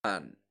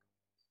And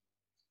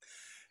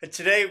And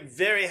today,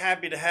 very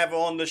happy to have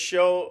on the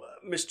show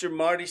Mr.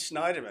 Marty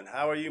Snyderman.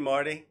 How are you,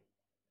 Marty?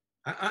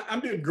 I'm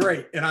doing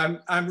great, and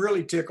I'm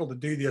really tickled to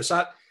do this.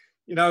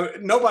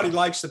 Nobody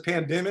likes the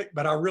pandemic,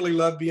 but I really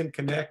love being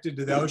connected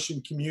to the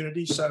ocean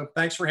community. So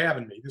thanks for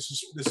having me. This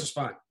is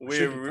fun. It We're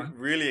should be fun.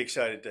 really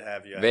excited to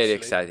have you, very actually.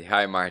 excited.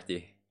 Hi,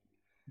 Marty.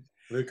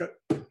 Luca.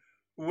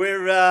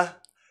 We're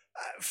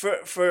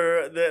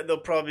there'll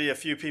probably be a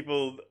few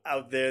people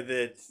out there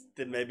that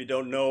maybe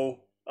don't know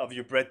of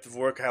your breadth of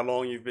work, how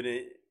long you've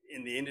been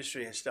in the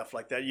industry and stuff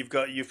like that.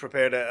 You've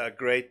prepared a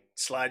great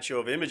slideshow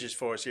of images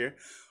for us here,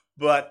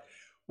 but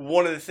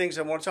one of the things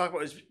I want to talk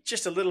about is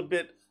just a little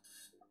bit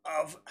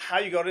of how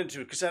you got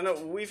into it, because I know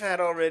we've had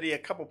already a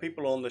couple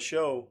people on the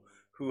show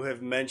who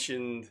have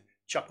mentioned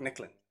Chuck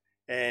Nicklin,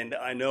 and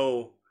I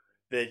know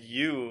that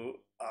you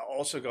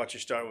also got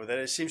your start with it.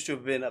 It seems to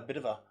have been a bit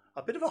of a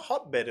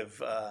hotbed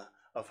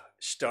of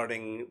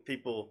starting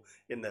people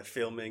in the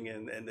filming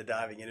and the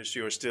diving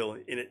industry who are still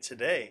in it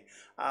today.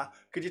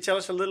 Could you tell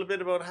us a little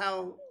bit about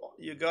how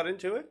you got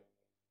into it?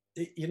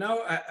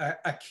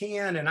 I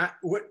can, and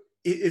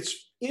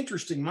it's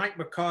interesting, Mike,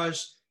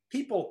 because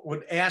people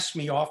would ask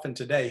me often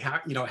today,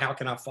 how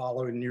can I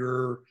follow in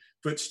your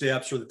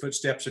footsteps or the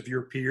footsteps of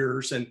your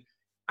peers? And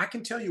I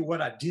can tell you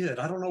what I did.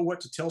 I don't know what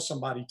to tell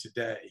somebody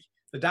today.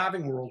 The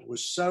diving world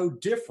was so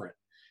different,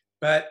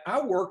 but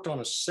I worked on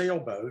a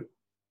sailboat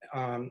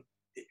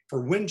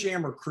for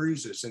Windjammer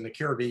cruises in the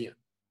Caribbean.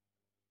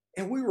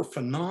 And we were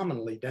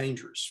phenomenally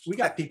dangerous. We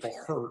got people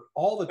hurt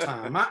all the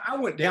time. I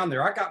went down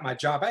there. I got my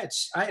job. I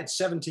had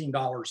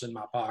 $17 in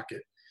my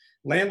pocket.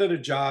 Landed a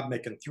job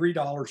making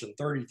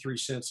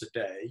 $3.33 a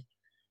day.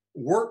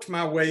 Worked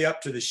my way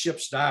up to the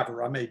ship's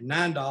diver. I made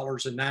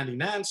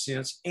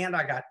 $9.99, and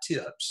I got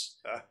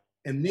tips.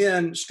 And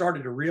then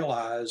started to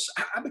realize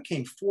I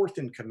became fourth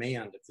in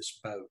command of this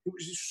boat. It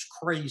was just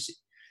crazy.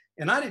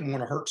 And I didn't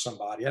want to hurt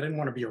somebody. I didn't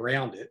want to be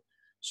around it.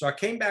 So I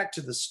came back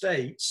to the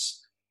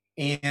States,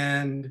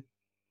 and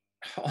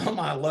all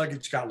my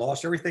luggage got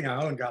lost. Everything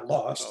I owned got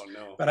lost. Oh,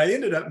 no. But I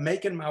ended up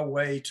making my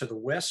way to the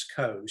West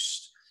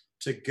Coast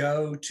to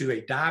go to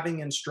a diving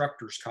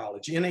instructors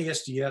college.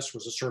 NASDS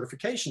was a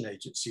certification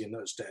agency in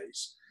those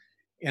days.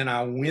 And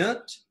I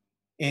went,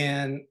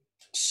 and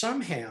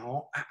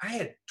somehow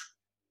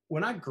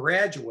when I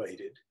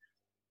graduated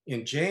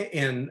in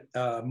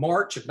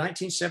March of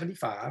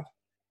 1975,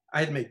 I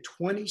had made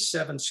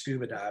 27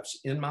 scuba dives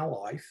in my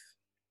life,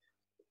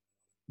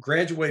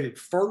 graduated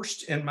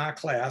first in my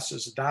class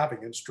as a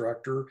diving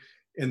instructor.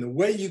 And the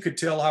way you could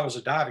tell I was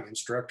a diving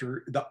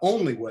instructor, the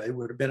only way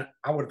would have been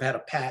I would have had a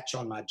patch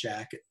on my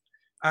jacket.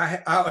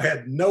 I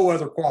had no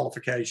other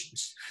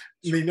qualifications.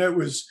 I mean,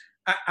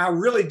 I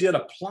really did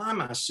apply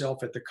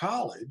myself at the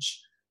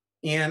college,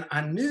 and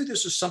I knew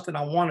this is something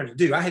I wanted to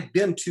do. I had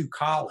been to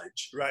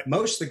college. Right.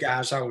 Most of the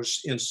guys I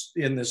was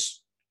in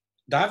this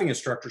diving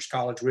instructors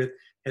college with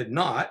had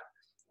not.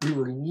 We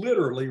were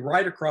literally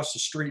right across the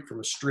street from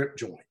a strip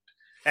joint.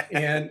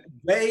 And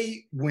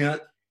they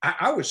went,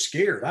 I was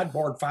scared. I'd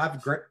borrowed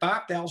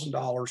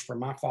 $5,000 from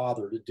my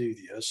father to do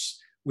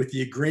this with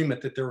the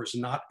agreement that there was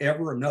not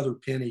ever another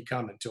penny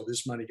coming until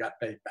this money got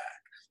paid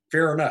back.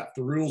 Fair enough.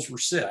 The rules were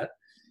set.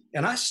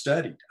 And I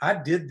studied. I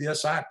did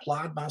this. I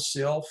applied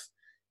myself.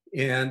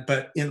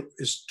 But in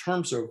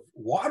terms of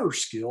water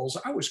skills,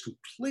 I was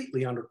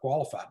completely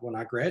underqualified when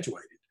I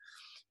graduated.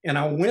 And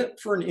I went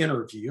for an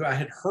interview. I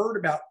had heard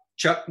about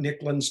Chuck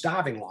Nicklin's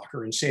diving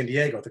locker in San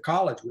Diego. The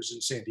college was in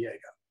San Diego.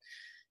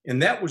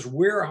 And that was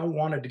where I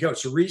wanted to go.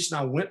 It's the reason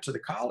I went to the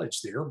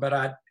college there, but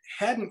I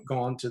hadn't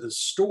gone to the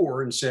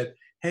store and said,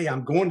 hey,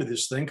 I'm going to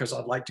this thing because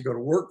I'd like to go to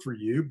work for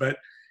you. But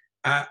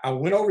I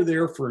went over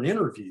there for an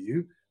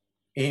interview,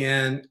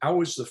 and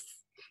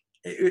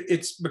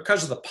it's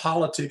because of the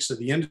politics of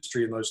the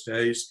industry in those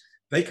days,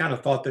 they kind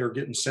of thought they were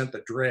getting sent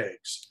the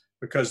dregs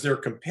because their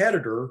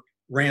competitor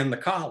ran the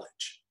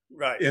college.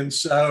 Right. And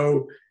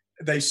so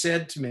they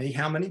said to me,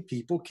 how many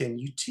people can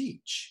you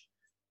teach?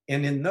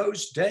 And in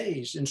those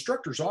days,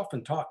 instructors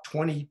often taught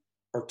 20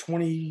 or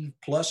 20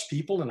 plus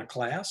people in a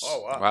class.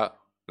 Oh, wow. Wow.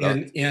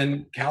 And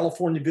in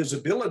California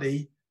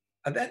visibility,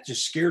 that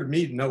just scared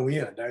me to no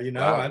end,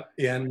 Wow.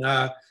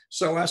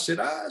 So I said,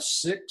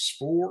 6,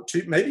 4,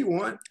 2, maybe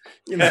 1,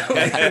 and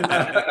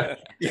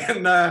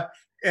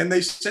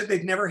they said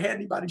they'd never had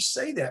anybody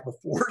say that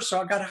before.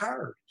 So I got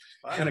hired.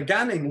 Wow. And a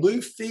guy named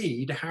Lou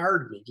Feed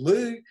hired me.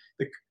 Lou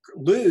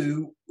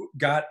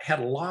had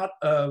a lot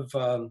of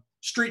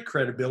street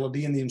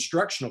credibility in the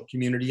instructional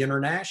community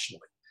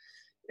internationally.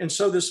 And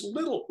so this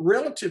little,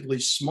 relatively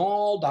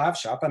small dive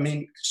shop, I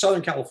mean,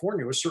 Southern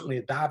California was certainly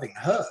a diving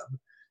hub,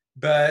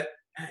 but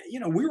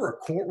we were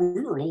a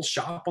little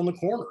shop on the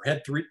corner,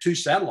 had 2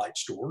 satellite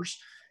stores,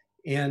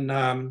 and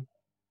I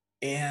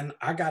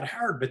got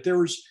hired. But there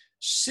was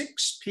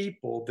 6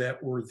 people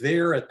that were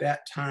there at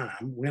that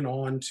time, went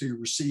on to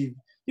receive,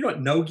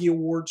 what Nogi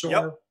Awards are?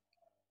 Yep.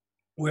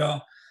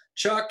 Well,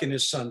 Chuck and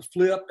his son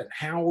Flip and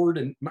Howard,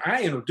 and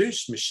I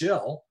introduced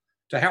Michelle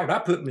to Howard. I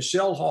put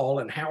Michelle Hall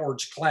in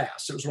Howard's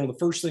class. It was one of the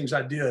first things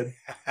I did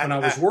when I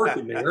was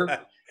working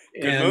there.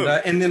 Good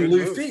move. And then Good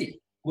Lou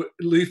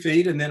move.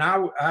 Feed, and then I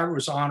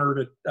was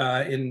honored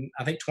in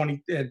I think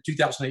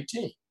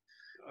 2018.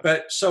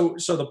 But so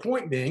the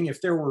point being,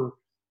 if there were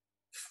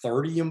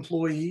 30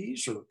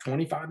 employees or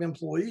 25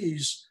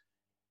 employees,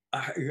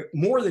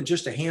 more than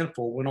just a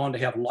handful went on to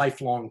have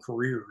lifelong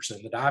careers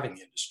in the diving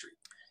industry.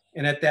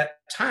 And at that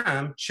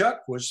time,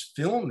 Chuck was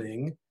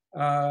filming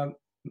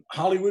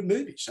Hollywood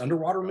movies,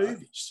 underwater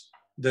movies,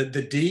 the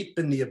deep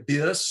and the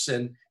abyss,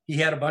 and he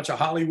had a bunch of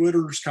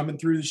Hollywooders coming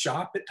through the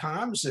shop at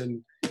times,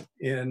 and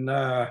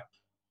it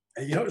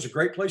was a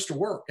great place to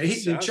work.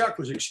 Chuck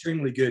was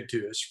extremely good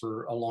to us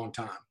for a long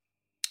time.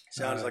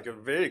 Sounds like a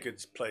very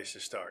good place to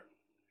start.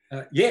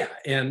 Yeah,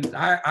 and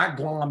I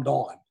glommed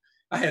on.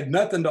 I had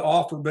nothing to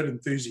offer but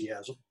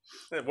enthusiasm.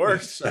 It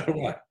worked.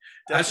 So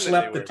I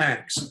slept the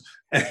tanks.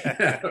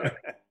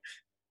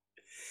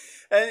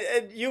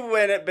 And you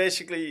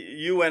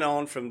went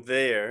on from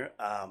there,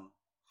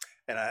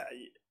 and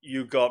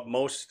you got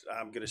most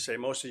of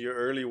your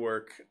early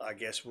work, I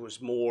guess,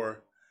 was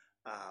more,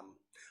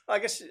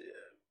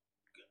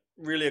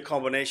 really a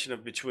combination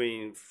of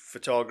between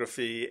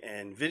photography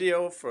and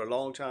video. For a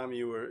long time,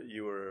 you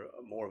were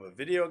more of a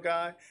video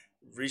guy.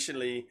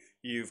 Recently,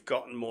 you've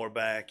gotten more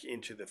back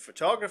into the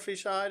photography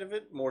side of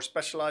it, more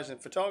specialized in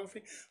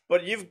photography.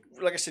 But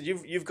like I said,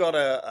 you've got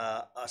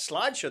a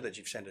slideshow that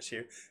you've sent us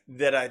here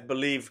that I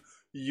believe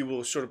you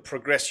will sort of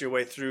progress your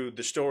way through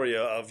the story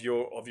of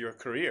your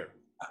career.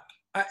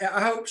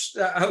 I hope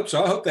so. I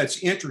hope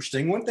that's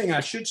interesting. One thing I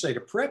should say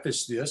to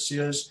preface this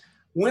is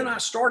when I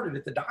started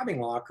at the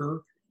diving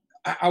locker,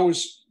 I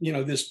was,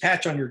 this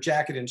patch on your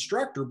jacket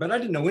instructor, but I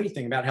didn't know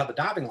anything about how the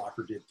diving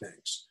locker did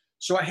things.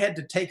 So I had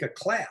to take a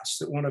class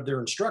that one of their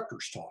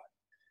instructors taught,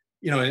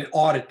 and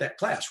audit that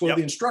class. Well,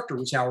 The instructor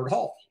was Howard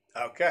Hall.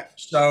 Okay.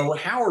 So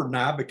Howard and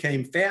I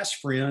became fast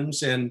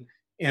friends and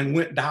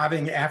went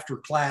diving after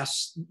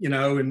class,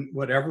 and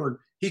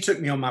whatever. He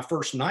took me on my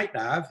first night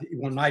dive.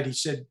 One night he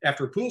said,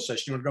 after a pool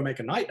session, "You want to go make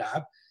a night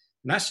dive?"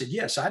 And I said,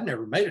 yes. I'd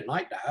never made a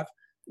night dive.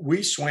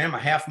 We swam a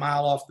half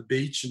mile off the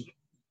beach and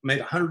made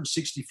a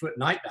 160-foot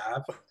night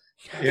dive.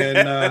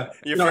 And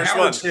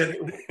Howard said,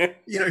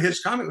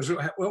 his comment was,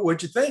 "Well,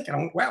 what'd you think?" And I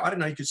went, "Wow, I didn't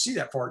know you could see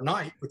that far at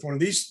night with one of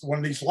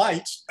these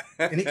lights."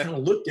 And he kind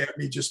of looked at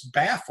me just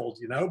baffled,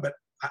 but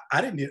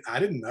I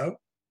didn't know.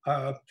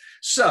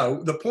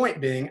 So the point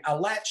being, I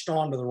latched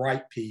on to the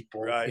right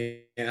people,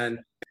 right.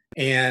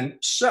 And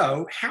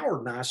so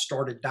Howard and I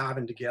started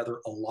diving together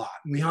a lot.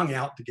 We hung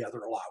out together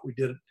a lot. We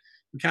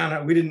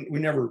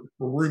never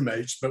were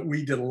roommates, but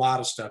we did a lot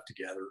of stuff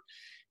together.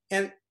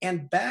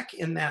 And back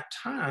in that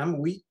time,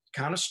 we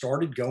kind of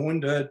started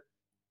going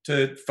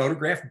to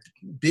photograph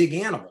big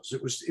animals.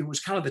 It was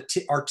kind of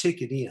our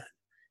ticket in.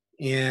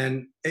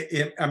 And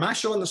am I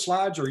showing the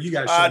slides, or are you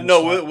guys showing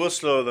no, we'll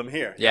slow them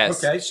here.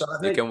 Yes. Okay, so I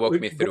think you can walk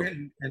me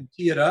through and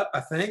tee it up, I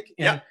think.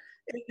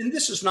 And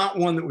this is not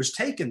one that was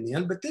taken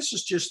then, but this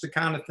is just the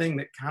kind of thing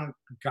that kind of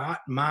got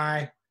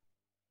my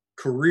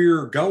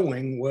career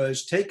going,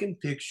 was taking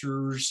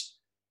pictures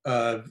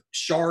of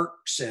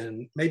sharks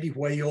and maybe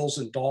whales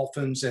and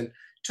dolphins, and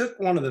took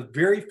one of the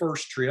very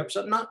first trips,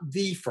 not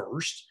the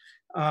first,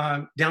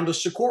 down to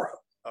Socorro,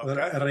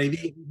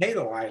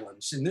 Halo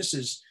Islands.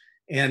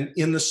 And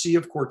in the Sea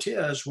of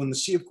Cortez, when the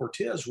Sea of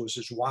Cortez was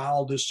as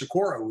wild as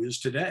Socorro is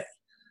today.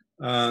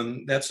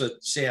 That's a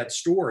sad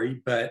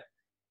story, but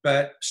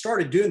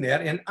started doing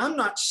that. And I'm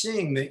not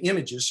seeing the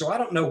images, so I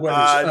don't know what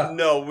it's up.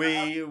 No,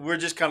 we're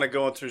just kind of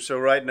going through. So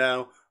right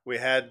now we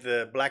had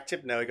the black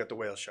tip, now we got the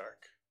whale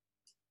shark.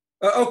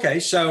 Okay,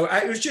 so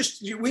it was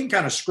just, we can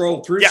kind of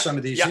scroll through some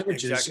of these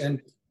images,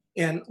 exactly.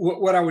 And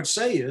what I would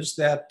say is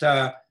that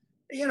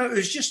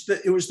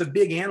it was the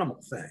big animal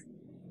thing,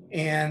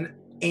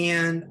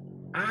 and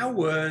I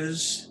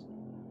was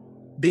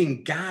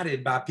being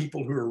guided by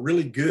people who are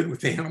really good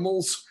with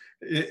animals.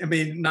 I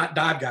mean, not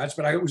dive guides,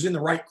 but I was in the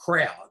right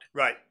crowd.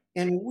 Right.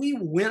 And we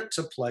went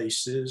to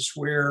places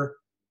where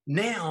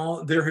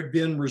now there have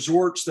been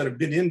resorts that have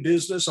been in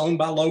business, owned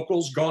by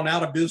locals, gone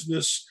out of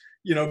business,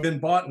 been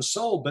bought and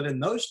sold. But in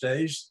those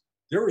days,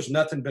 there was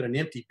nothing but an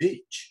empty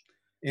beach.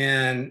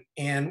 And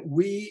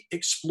we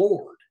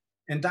explored.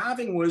 And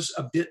diving was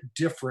a bit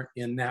different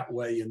in that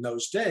way in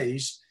those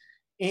days.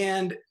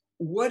 And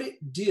what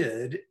it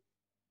did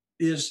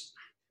is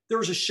there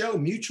was a show,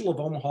 Mutual of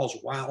Omaha's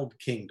Wild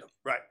Kingdom.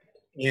 Right.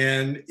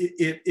 And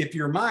if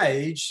you're my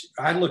age,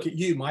 I look at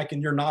you, Mike,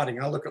 and you're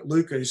nodding. I look at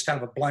Luca, he's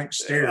kind of a blank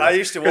stare. I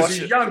used to watch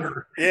he's it.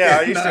 Younger. Yeah,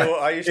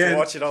 I used to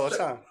watch it all the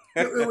time.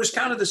 It was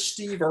kind of the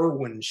Steve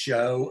Irwin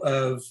show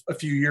of a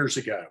few years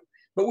ago.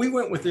 But we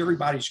went with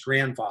everybody's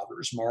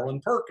grandfathers,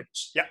 Marlon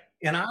Perkins. Yeah.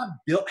 And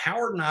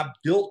Howard and I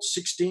built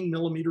 16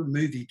 millimeter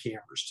movie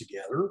cameras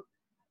together,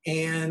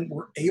 and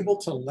were able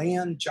to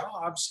land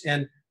jobs.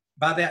 And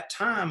by that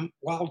time,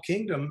 Wild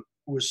Kingdom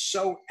was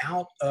so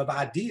out of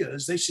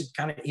ideas. They said,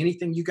 kind of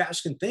anything you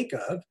guys can think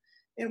of.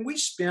 And we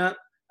spent,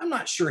 I'm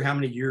not sure how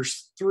many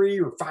years,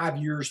 3 or 5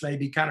 years,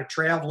 maybe, kind of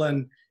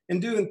traveling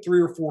and doing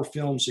 3 or 4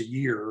 films a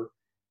year.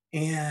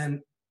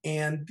 And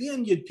And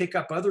then you'd pick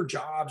up other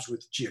jobs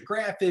with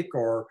Geographic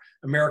or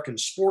American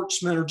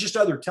Sportsman or just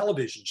other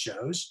television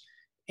shows.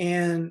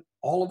 And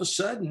all of a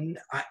sudden,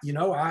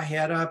 I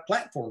had a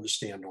platform to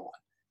stand on.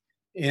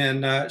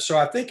 And so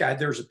I think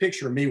there's a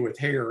picture of me with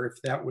hair.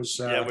 If that was,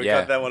 we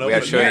got that one. We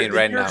are showing it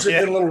right now. Yours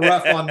have been a little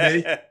rough on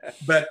me,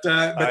 but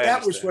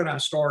that was when I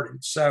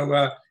started.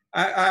 So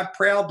I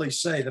proudly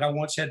say that I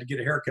once had to get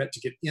a haircut to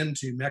get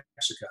into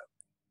Mexico.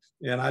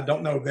 And I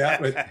don't know that,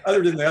 but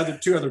other than the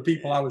two other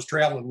people I was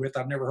traveling with,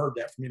 I've never heard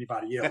that from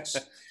anybody else.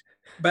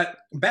 But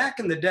back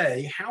in the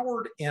day,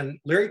 Howard and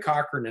Larry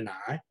Cochran and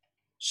I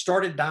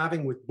started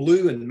diving with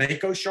blue and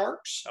mako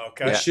sharks.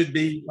 Okay. Which should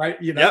be, right,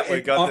 we got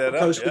off that the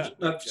coast up.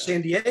 of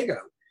San Diego.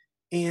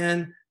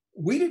 And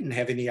we didn't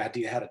have any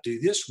idea how to do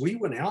this. We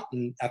went out,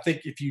 and I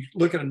think if you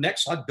look at the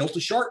next slide, built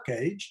a shark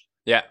cage.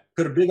 Yeah.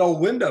 Put a big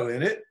old window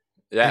in it.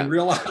 Yeah. And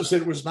realized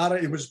it was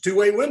it was a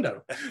two-way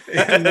window.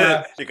 And,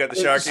 you got the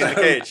shark in the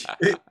cage.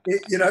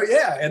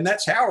 And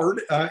that's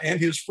Howard and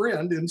his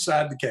friend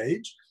inside the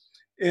cage.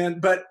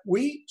 But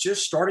we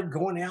just started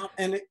going out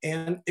and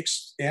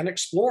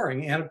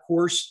exploring. And of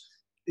course,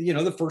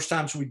 the first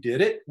times we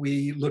did it,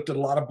 we looked at a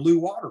lot of blue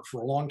water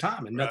for a long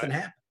time and nothing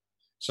happened.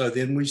 So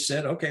then we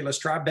said, okay, let's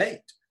try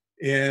bait.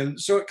 And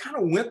so it kind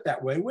of went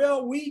that way.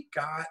 Well, we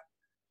got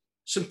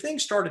some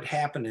things started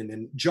happening,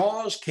 and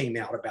Jaws came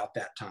out about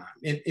that time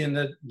in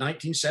the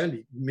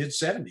 1970s, mid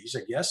 70s,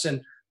 I guess.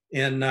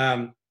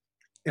 And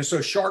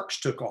so sharks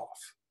took off.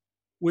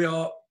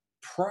 Well,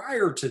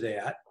 prior to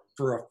that,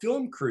 for a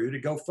film crew to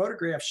go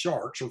photograph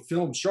sharks or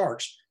film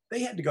sharks,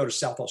 they had to go to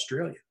South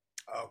Australia.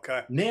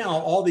 Okay. Now,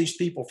 all these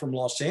people from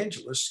Los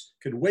Angeles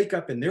could wake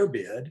up in their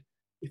bed.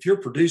 If you're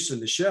producing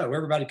the show,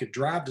 everybody could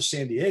drive to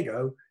San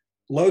Diego,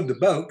 load the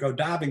boat, go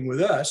diving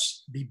with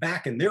us, be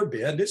back in their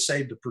bed. It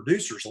saved the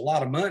producers a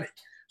lot of money.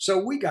 So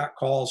we got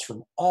calls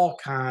from all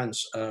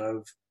kinds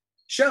of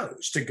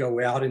shows to go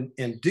out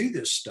and do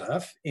this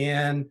stuff.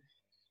 And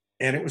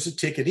it was a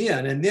ticket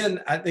in. And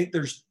then I think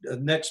there's the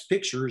next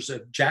pictures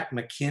of Jack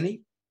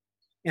McKinney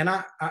and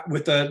I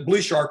with a blue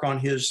shark on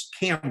his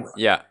camera.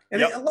 Yeah.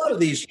 And a lot of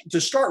these,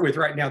 to start with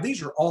right now,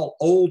 these are all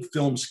old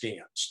film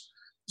scans.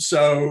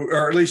 So,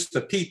 or at least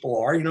the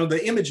people are,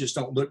 the images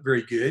don't look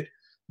very good.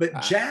 But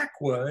Jack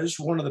was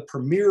one of the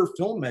premier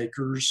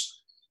filmmakers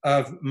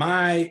of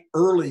my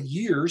early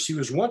years. He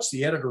was once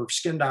the editor of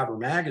Skin Diver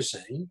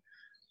magazine.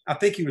 I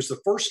think he was the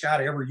first guy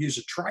to ever use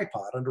a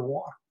tripod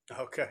underwater.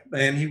 Okay.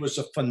 And he was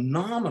a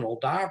phenomenal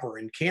diver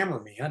and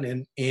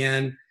cameraman.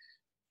 And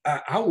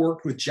I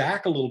worked with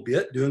Jack a little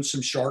bit doing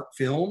some shark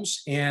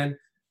films. And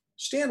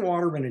Stan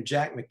Waterman and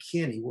Jack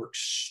McKinney were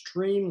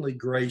extremely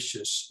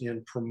gracious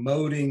in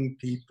promoting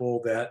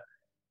people that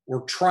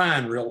were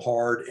trying real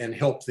hard and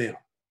help them.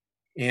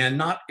 And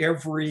not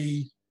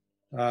everybody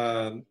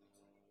does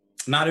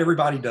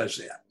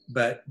that,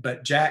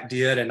 but Jack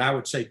did. And I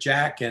would say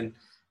Jack and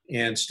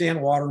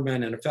Stan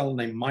Waterman and a fellow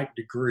named Mike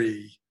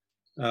Degree,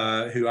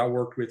 who I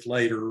worked with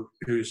later,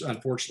 who's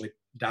unfortunately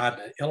died in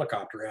a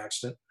helicopter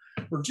accident,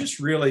 were just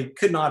really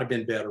could not have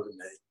been better to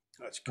me.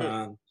 That's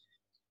good.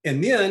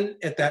 And then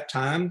at that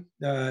time,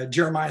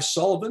 Jeremiah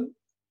Sullivan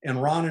and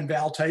Ron and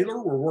Val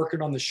Taylor were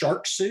working on the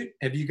shark suit.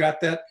 Have you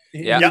got that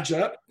image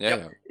up?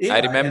 Yeah. I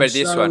remember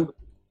this one.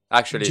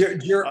 Actually,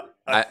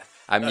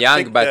 I'm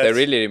young, but I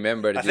really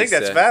remember this. I think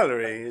that's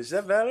Valerie. Is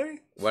that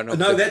Valerie?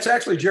 No, that's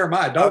actually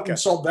Jeremiah. Don't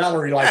insult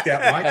Valerie like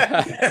that,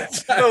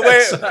 Mike. No,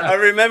 wait. I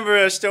remember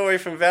a story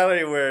from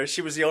Valerie where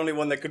she was the only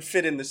one that could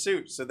fit in the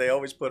suit, so they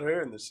always put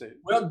her in the suit.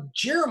 Well,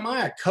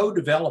 Jeremiah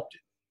co-developed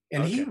it,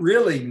 and he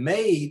really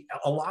made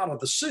a lot of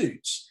the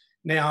suits.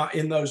 Now,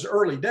 in those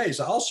early days,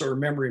 I also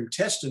remember him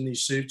testing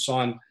these suits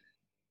on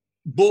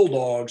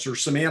bulldogs or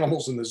some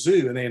animals in the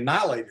zoo, and they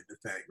annihilated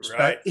the things.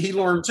 Right. But he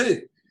learned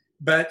too.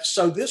 But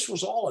so this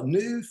was all a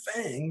new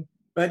thing,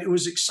 but it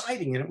was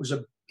exciting, and it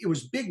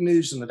was big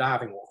news in the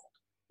diving world.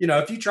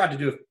 If you tried to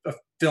do a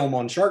film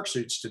on shark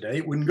suits today,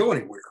 it wouldn't go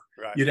anywhere.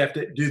 Right. You'd have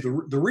to do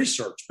the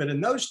research. But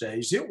in those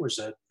days, it was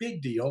a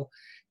big deal.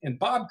 And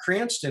Bob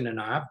Cranston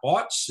and I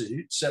bought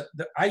suits that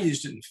I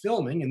used it in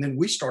filming, and then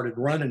we started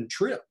running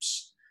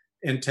trips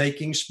and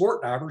taking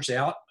sport divers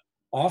out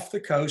off the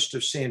coast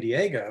of San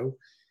Diego.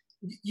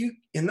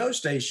 In those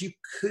days, you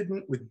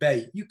couldn't, with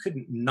bait, you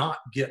couldn't not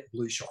get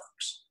blue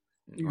sharks.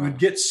 You would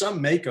get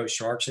some mako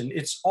sharks, and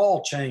it's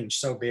all changed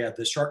so bad.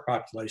 The shark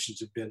populations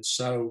have been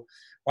so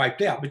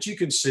wiped out. But you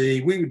can see,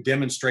 we would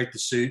demonstrate the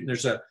suit, and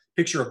there's a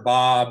picture of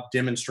Bob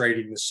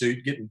demonstrating the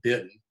suit, getting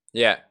bitten.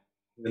 Yeah.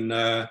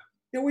 And,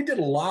 we did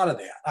a lot of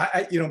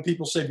that.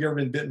 People say, have you ever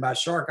been bitten by a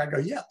shark? I go,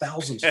 yeah,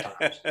 thousands of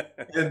times.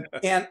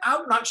 and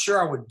I'm not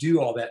sure I would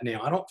do all that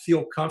now. I don't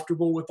feel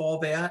comfortable with all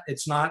that.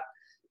 It's not,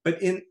 but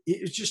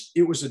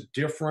it was a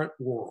different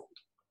world.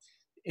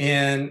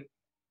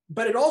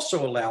 But it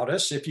also allowed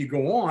us, if you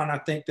go on, I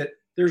think that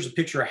there's a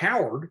picture of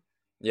Howard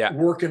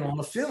working on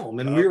a film,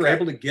 and we were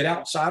able to get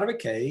outside of a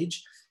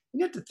cage.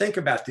 You have to think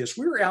about this.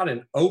 We were out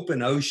in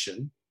open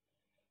ocean,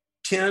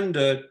 10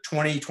 to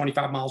 20,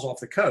 25 miles off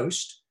the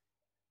coast,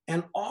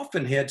 and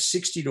often had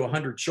 60 to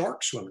 100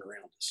 sharks swimming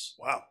around us.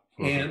 Wow.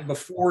 And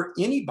before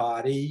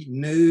anybody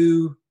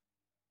knew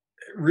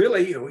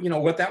really,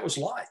 what that was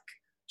like.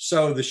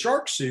 So the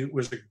shark suit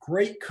was a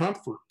great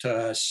comfort to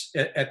us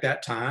at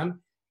that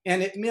time.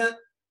 And it meant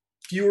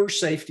fewer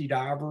safety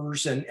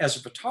divers. And as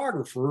a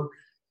photographer,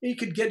 you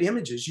could get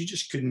images you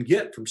just couldn't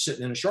get from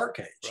sitting in a shark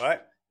cage.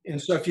 Right.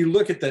 And so if you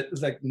look at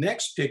the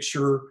next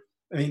picture,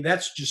 I mean,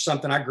 that's just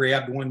something I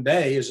grabbed one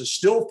day as a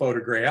still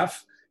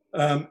photograph.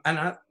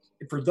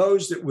 For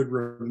those that would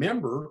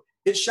remember,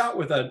 it's shot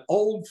with an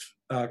old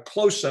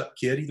close-up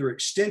kit, either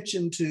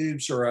extension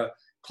tubes or a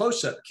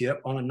close-up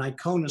kit on a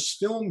Nikonis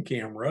film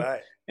camera.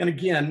 Right. And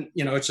again,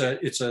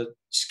 it's a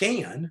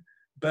scan,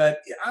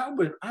 but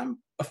I'm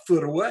a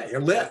foot away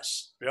or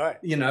less. Right.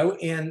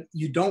 And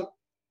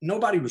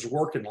nobody was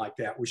working like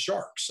that with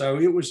sharks. So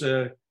it was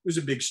a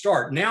big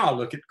start. Now I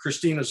look at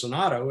Christina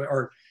Zanato,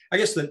 or I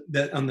guess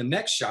that on the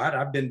next shot,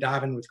 I've been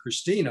diving with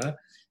Christina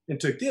and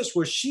took this.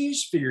 Well,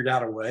 she's figured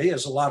out a way,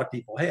 as a lot of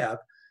people have,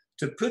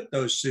 to put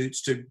those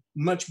suits to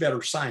much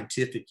better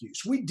scientific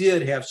use. We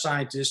did have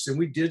scientists and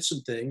we did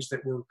some things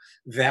that were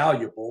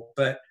valuable,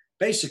 but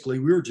basically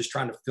we were just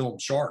trying to film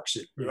sharks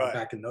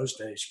back in those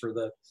days for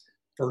the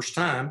first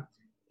time.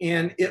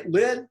 And it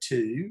led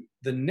to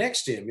the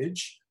next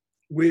image,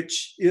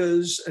 which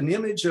is an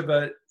image of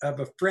a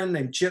friend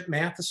named Chip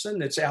Matheson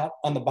that's out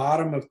on the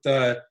bottom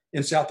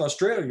in South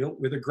Australia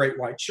with a great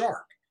white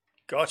shark.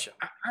 Gotcha.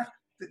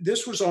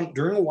 This was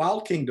during a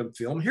Wild Kingdom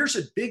film. Here's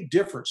a big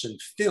difference in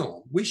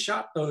film. We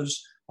shot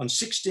those on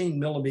 16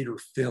 millimeter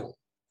film.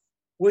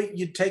 Well,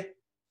 you'd take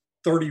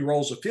 30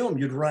 rolls of film,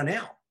 you'd run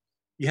out.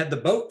 You had the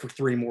boat for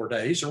 3 more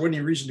days. There wasn't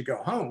any reason to go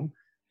home.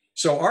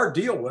 So our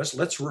deal was,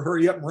 let's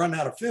hurry up and run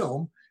out of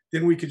film.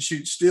 Then we could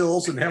shoot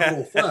stills and have a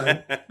little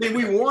fun. I mean,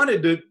 we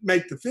wanted to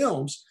make the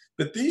films,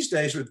 but these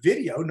days with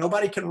video,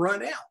 nobody can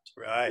run out.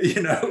 Right.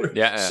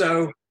 Yeah.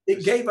 So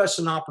it gave us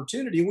an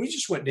opportunity. We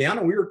just went down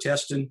and we were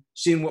testing,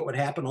 seeing what would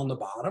happen on the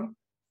bottom,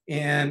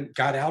 and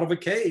got out of a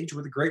cage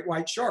with a great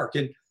white shark.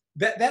 And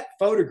that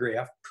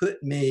photograph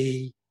put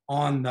me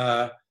on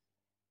an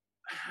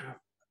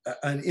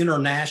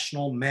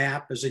international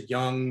map as a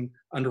young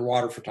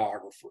underwater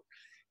photographer.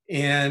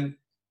 And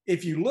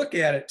if you look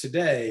at it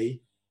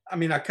today, I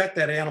mean, I cut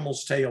that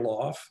animal's tail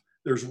off.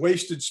 There's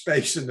wasted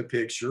space in the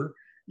picture.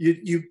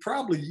 You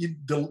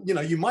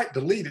might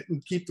delete it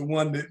and keep the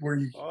one where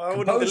you. Oh, I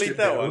wouldn't delete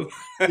that one.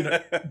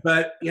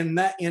 But in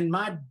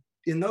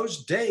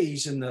those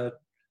days, in the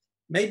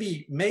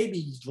maybe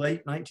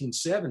late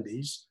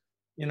 1970s,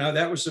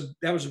 that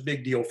was a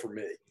big deal for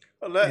me.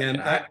 Well,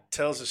 that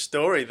tells a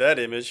story. That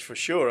image for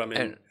sure. I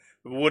mean, it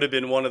would have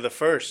been one of the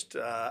first.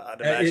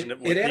 I'd imagine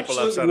with people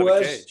outside of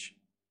a cage.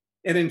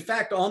 And in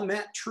fact, on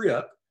that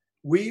trip,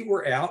 we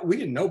were out. We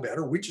didn't know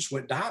better. We just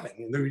went diving,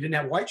 and we didn't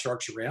have white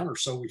sharks around, or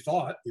so we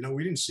thought.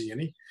 We didn't see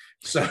any,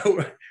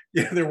 so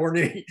there weren't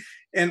any.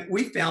 And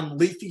we found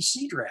leafy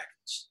sea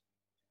dragons.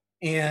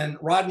 And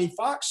Rodney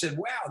Fox said,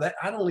 "Wow,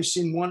 I'd only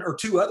seen 1 or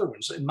 2 other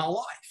ones in my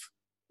life."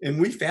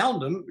 And we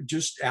found them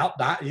just out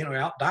diving,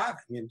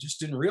 and just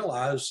didn't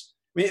realize.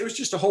 I mean, it was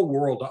just a whole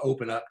world to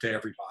open up to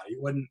everybody.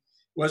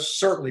 It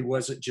certainly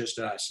wasn't just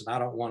us, and I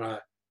don't want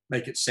to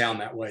make it sound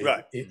that way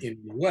in any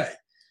way.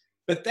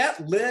 But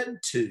that led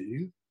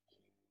to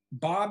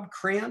Bob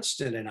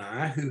Cranston and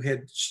I,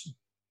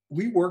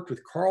 we worked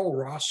with Carl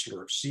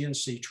Rossler of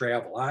CNC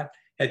Travel. I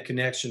had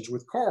connections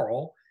with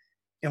Carl,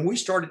 and we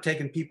started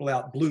taking people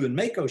out blue and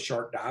mako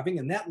shark diving,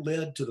 and that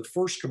led to the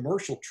first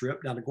commercial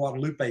trip down to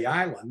Guadalupe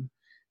Island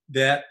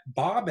that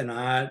Bob and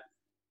I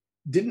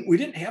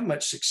didn't have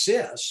much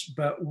success,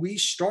 but we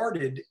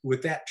started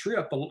with that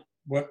trip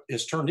what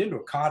has turned into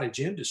a cottage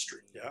industry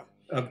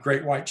of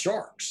great white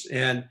sharks.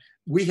 And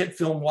we had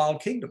filmed Wild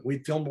Kingdom.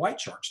 We'd filmed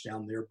white sharks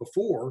down there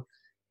before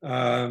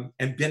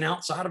and been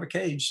outside of a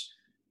cage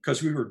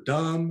because we were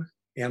dumb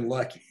and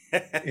lucky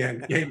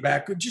and came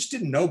back. We just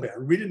didn't know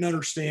better. We didn't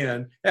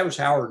understand. That was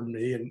Howard and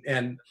me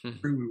and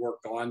who we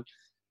worked on.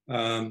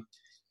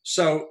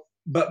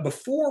 But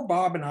before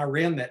Bob and I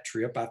ran that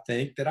trip, I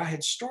think that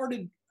I'd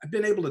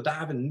been able to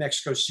dive in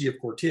Mexico Sea of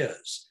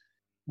Cortez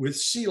with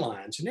sea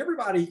lions. And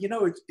everybody,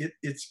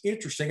 it's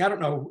interesting. I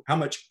don't know how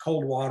much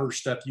cold water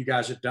stuff you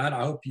guys have done.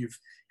 I hope you've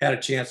had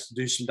a chance to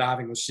do some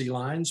diving with sea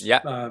lions.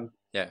 Yeah.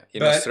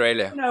 In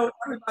Australia.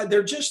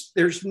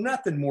 There's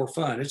nothing more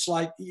fun. It's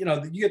like, you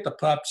get the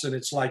pups and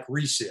it's like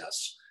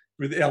recess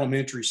with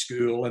elementary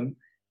school,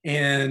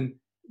 and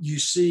you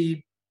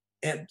see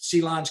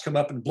sea lions come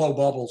up and blow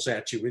bubbles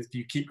at you if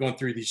you keep going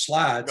through these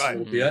slides a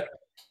little bit.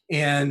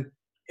 And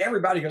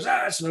everybody goes,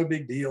 it's no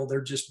big deal.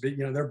 They're just big,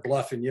 they're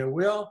bluffing you.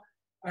 Well,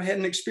 I had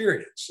an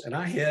experience, and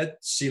I had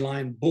sea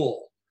lion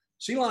bull.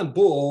 Sea lion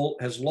bull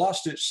has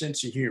lost its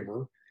sense of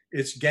humor.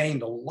 It's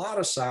gained a lot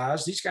of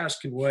size. These guys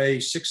can weigh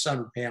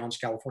 600 pounds,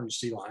 California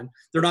sea lion.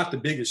 They're not the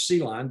biggest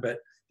sea lion, but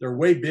they're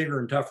way bigger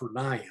and tougher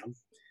than I am.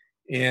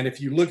 And if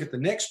you look at the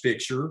next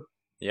picture,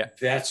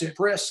 that's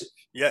impressive.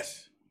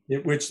 Yes.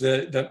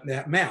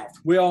 That mouth.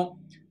 Well,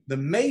 the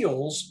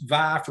males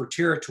vie for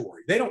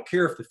territory. They don't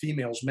care if the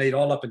females mate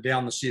all up and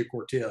down the Sea of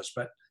Cortez,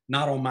 but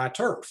not on my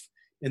turf.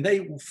 and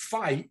they will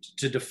fight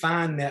to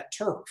define that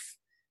turf.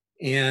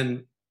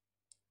 And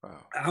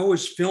I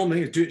was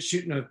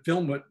shooting a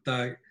film with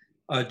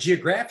a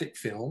geographic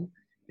film,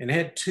 and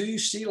had 2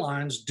 sea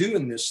lions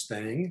doing this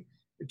thing,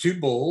 2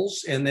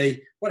 bulls. And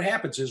what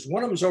happens is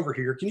one of them's over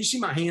here. Can you see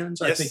my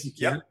hands? Yes. I think you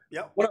can.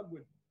 Yep. One of them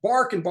would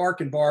bark and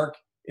bark and bark,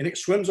 and it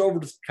swims over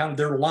to kind of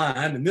their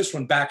line, and this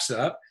one backs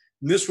up,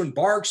 and this one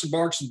barks and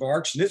barks and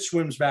barks, and it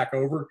swims back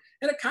over,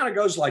 and it kind of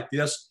goes like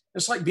this.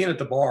 It's like being at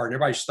the bar and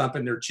everybody's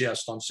thumping their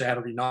chest on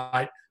Saturday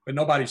night, but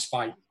nobody's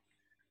fighting.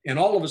 And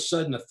all of a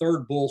sudden, a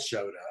 3rd bull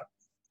showed up.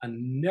 I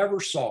never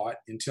saw it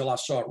until I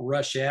saw it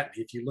rush at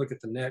me. If you look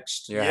at the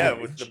next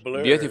image, with the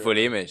blur. Beautiful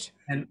image.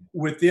 And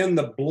within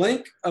the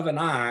blink of an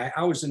eye,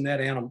 I was in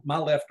that animal. My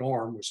left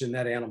arm was in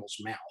that animal's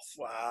mouth.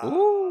 Wow!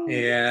 Ooh.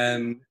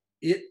 And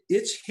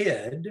its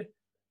head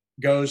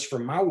goes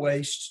from my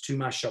waist to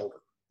my shoulder.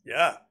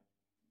 Yeah.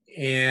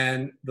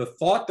 And the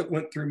thought that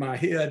went through my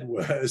head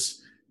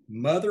was,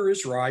 mother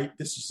is right.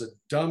 This is the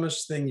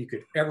dumbest thing you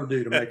could ever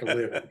do to make a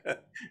living.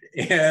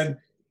 And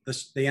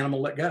the animal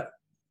let go.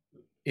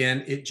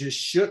 And it just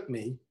shook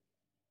me,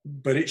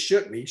 but it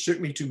shook me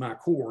to my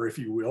core, if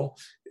you will.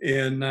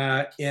 And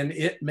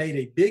it made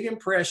a big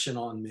impression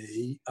on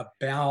me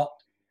about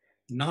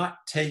not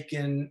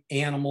taking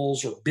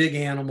animals or big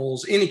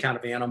animals, any kind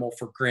of animal,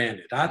 for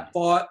granted. I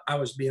thought I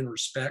was being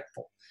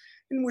respectful.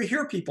 And we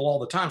hear people all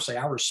the time say,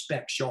 I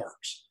respect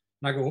sharks.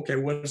 And I go, okay,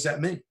 what does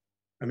that mean?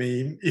 I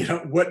mean,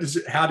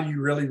 how do you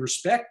really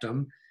respect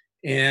them?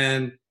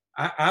 And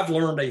I've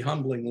learned a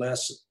humbling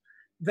lesson.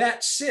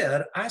 That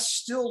said, I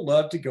still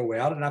love to go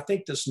out. And I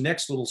think this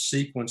next little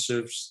sequence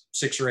of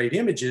 6 or 8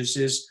 images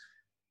is,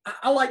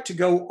 I like to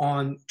go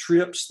on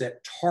trips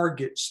that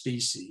target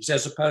species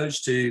as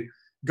opposed to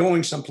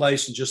going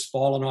someplace and just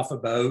falling off a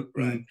boat,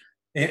 right.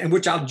 and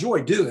which I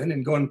enjoy doing,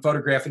 and going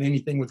photographing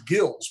anything with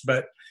gills.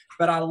 But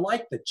I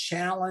like the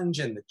challenge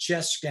and the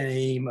chess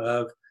game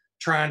of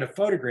trying to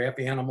photograph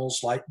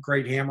animals like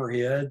great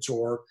hammerheads,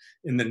 or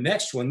in the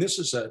next one, this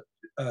is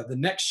the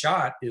next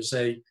shot is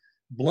a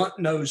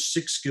blunt-nosed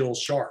 6-gill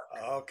shark.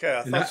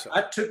 Okay,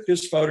 I took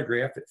this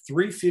photograph at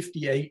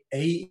 3:58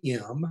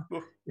 a.m.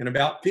 in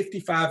about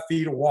 55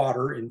 feet of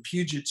water in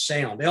Puget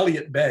Sound,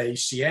 Elliott Bay,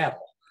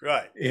 Seattle.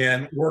 Right.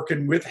 And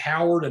working with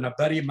Howard and a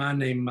buddy of mine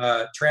named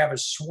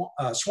Travis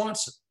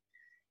Swanson.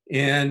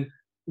 And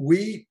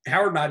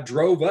Howard and I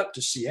drove up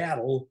to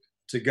Seattle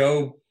to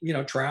go,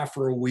 try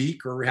for a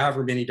week or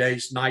however many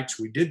nights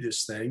we did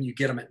this thing. You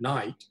get them at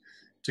night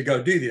to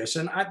go do this.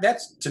 And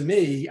that's, to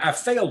me, I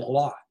failed a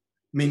lot.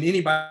 I mean,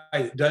 anybody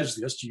that does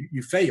this,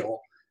 you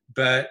fail.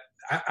 But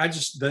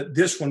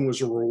this one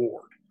was a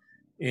reward.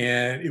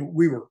 And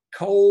we were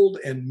cold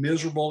and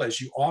miserable,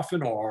 as you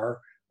often are,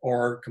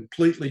 or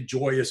completely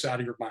joyous out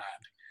of your mind.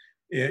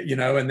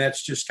 And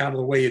that's just kind of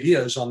the way it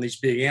is on these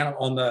big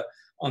animals,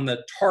 on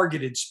the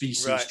targeted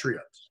species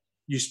trips.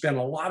 You spend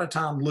a lot of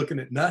time looking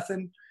at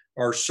nothing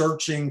or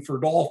searching for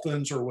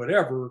dolphins or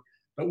whatever,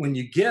 but when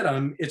you get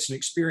them, it's an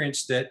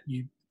experience that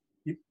you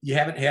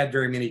haven't had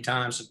very many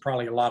times, and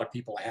probably a lot of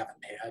people haven't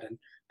had, and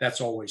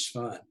that's always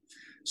fun.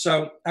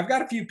 So I've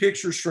got a few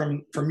pictures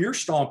from your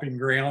stomping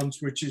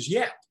grounds, which is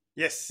Yap.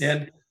 Yes.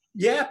 And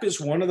Yap is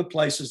one of the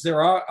places.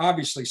 They're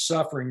obviously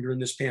suffering during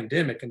this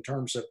pandemic in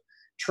terms of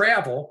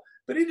travel,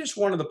 but it is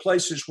one of the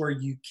places where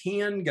you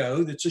can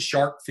go that's a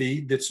shark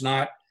feed that's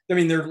not,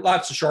 there are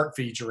lots of shark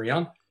feeds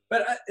around,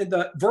 but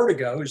the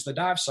Vertigo is the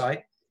dive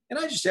site, and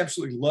I just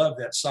absolutely love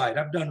that site.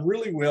 I've done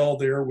really well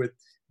there with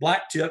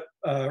blacktip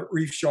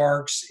reef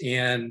sharks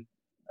and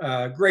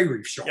gray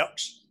reef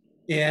sharks.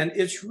 Yep. And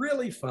it's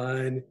really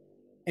fun.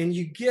 And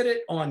you get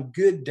it on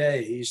good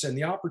days, and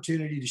the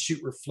opportunity to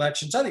shoot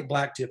reflections. I think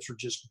blacktips are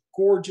just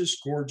gorgeous,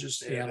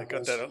 gorgeous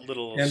animals. They got that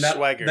little and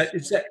swagger.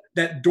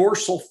 That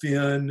dorsal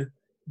fin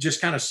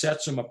just kind of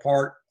sets them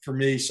apart for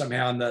me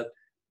somehow in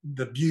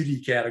the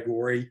beauty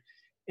category.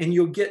 And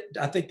you'll get,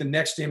 I think the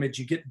next image,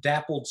 you get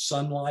dappled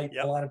sunlight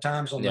a lot of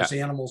times on those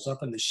animals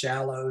up in the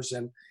shallows.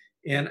 And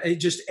it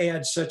just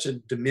adds such a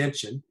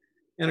dimension.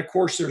 And of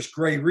course, there's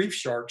gray reef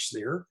sharks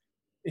there.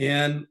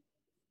 And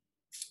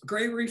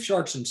gray reef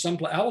sharks in some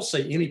place, I will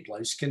say any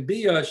place, can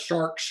be a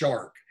shark.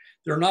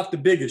 They're not the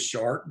biggest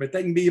shark, but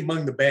they can be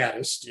among the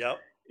baddest. Yep.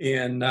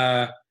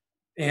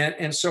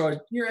 And so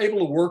you're able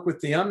to work with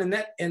them,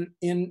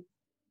 and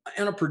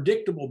on a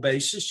predictable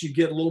basis, you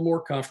get a little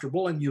more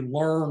comfortable, and you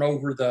learn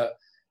over the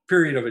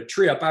period of a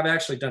trip. I've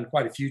actually done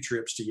quite a few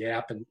trips to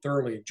Yap and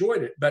thoroughly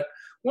enjoyed it. But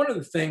one of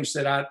the things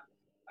that I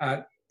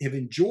have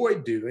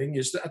enjoyed doing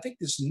is that I think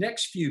this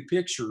next few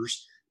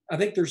pictures, I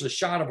think there's a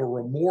shot of a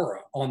remora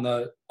on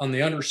the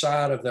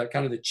underside of the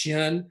kind of the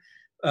chin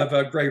of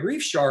a gray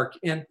reef shark.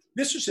 And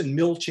this was in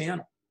Mill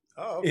Channel,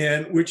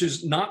 and which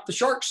is not the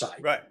shark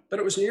site. Right. But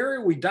it was an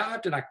area we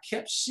dived, and I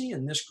kept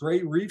seeing this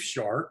gray reef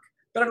shark,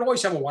 but I'd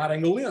always have a wide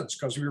angle lens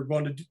because we were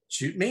going to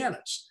shoot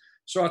mantas.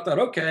 So I thought,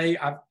 okay,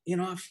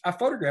 I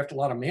photographed a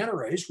lot of manta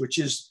rays, which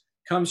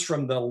comes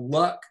from the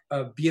luck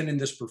of being in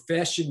this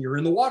profession. You're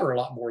in the water a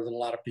lot more than a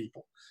lot of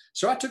people.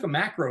 So I took a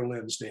macro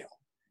lens down.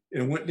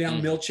 and went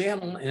down Mill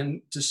Channel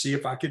and to see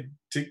if I could,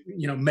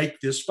 make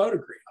this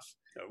photograph.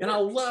 And I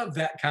love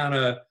that kind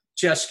of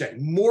chess game.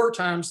 More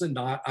times than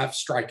not, I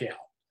strike out.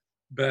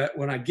 But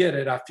when I get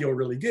it, I feel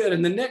really good.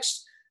 And the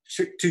next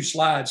 2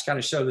 slides kind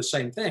of show the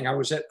same thing. I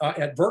was at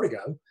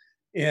Vertigo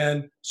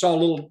and saw a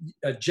little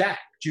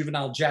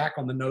juvenile jack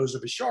on the nose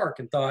of a shark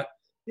and thought,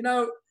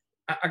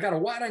 I got a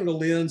wide angle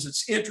lens.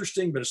 It's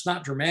interesting, but it's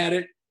not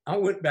dramatic. I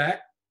went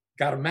back,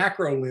 got a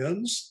macro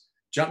lens,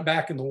 jumped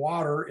back in the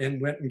water and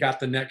went and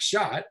got the next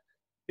shot.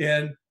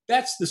 And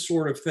that's the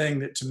sort of thing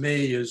that to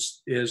me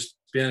is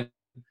been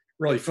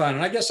really fun.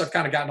 And I guess I've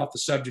kind of gotten off the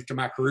subject of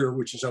my career,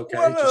 which is okay.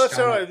 Well, no, that's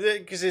all right,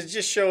 because it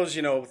just shows,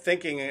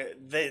 thinking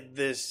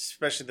this,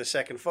 especially the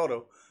second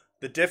photo,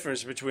 the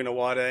difference between a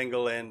wide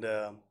angle and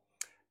a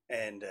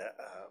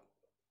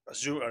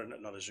zoom, or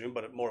not a zoom,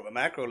 but more of a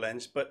macro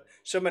lens. But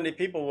so many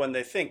people, when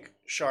they think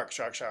shark,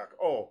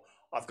 oh,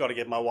 I've got to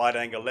get my wide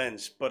angle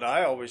lens. But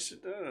I always,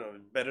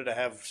 better to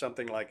have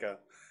something like a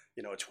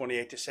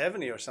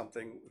 28-70 or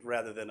something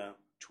rather than a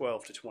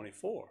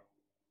 12-24.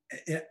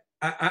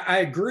 I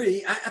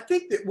agree. I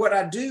think that what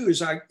I do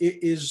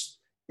is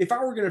if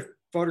I were going to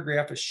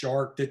photograph a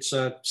shark that's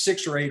a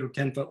 6 or 8 or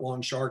 10 foot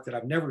long shark that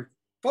I've never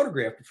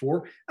photographed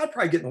before, I'd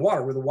probably get in the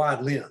water with a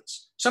wide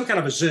lens, some kind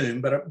of a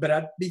zoom, but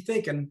I'd be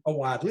thinking a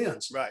wide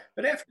lens. Right.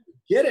 But after you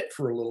get it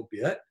for a little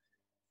bit,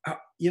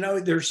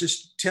 there's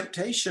this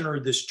temptation or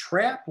this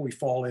trap we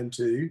fall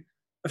into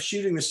of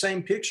shooting the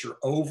same picture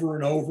over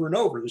and over and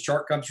over. The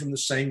shark comes from the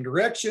same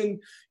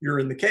direction. You're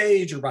in the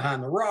cage or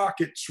behind the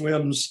rock. It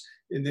swims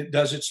and it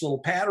does its little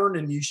pattern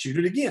and you shoot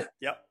it again.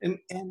 Yep. And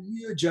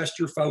you adjust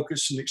your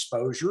focus and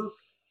exposure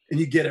and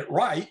you get it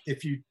right.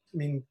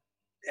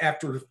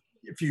 After a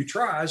few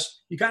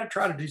tries, you got to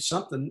try to do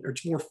something, or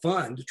it's more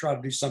fun to try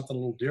to do something a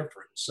little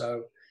different.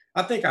 So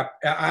I think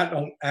I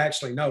don't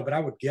actually know, but I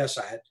would guess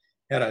I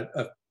had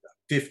a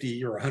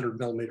 50 or 100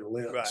 millimeter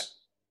lens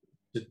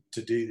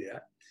to do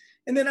that.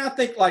 And then I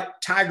think like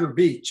Tiger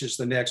Beach is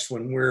the next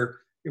one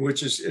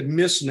which is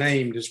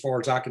misnamed as far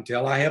as I can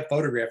tell. I have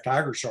photographed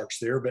tiger sharks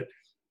there, but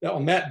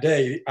on that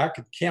day I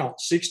could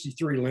count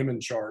 63 lemon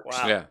sharks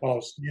while I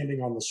was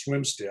standing on the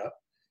swim step.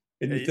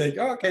 And you think,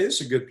 oh, okay, this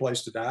is a good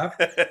place to dive.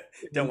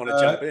 Don't want to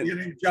jump in.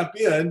 You jump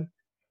in.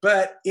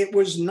 But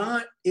it's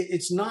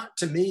not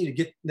to me to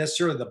get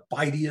necessarily the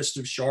bitiest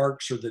of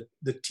sharks or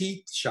the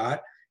teeth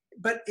shot,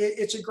 but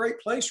it's a great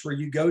place where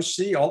you go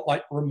see all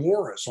like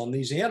remoras on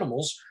these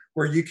animals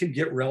where you can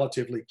get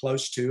relatively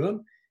close to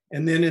them.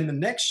 And then in the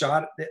next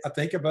shot, I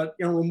think about,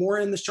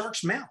 remora in the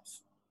shark's mouth.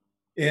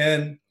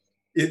 And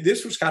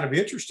this was kind of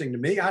interesting to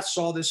me. I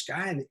saw this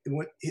guy and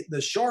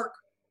the shark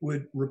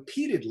would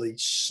repeatedly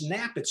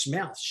snap its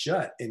mouth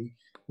shut and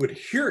would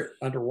hear it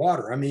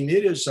underwater. I mean,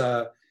 it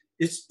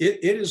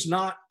is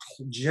not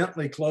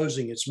gently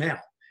closing its mouth.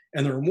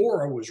 And the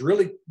remora would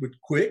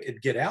quick,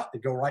 it'd get out,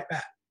 it'd go right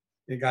back.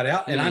 It got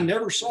out, and I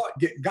never saw it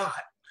get got.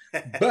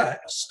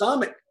 But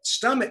stomach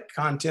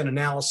content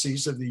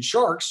analyses of these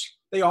sharks,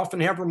 they often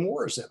have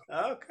remoras in them.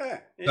 Okay.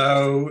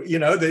 So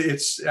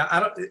it's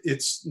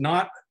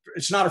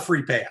not a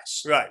free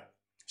pass. Right.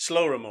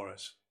 Slow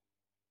remoras.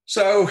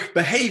 So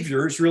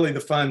behavior is really the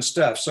fun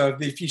stuff. So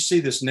if you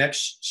see this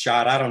next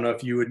shot, I don't know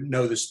if you would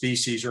know the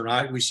species or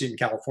not. We see it in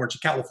California. It's a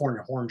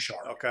California horn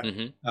shark. Okay.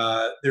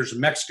 Mm-hmm. There's a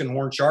Mexican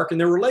horn shark, and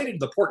they're related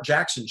to the Port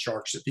Jackson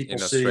sharks that people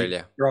see.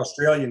 Australia. Your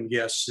Australian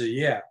guests see,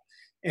 yeah.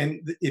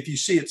 And if you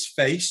see its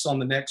face on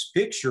the next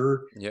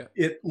picture,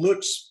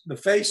 the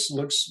face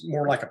looks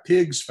more like a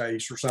pig's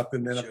face or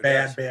something than a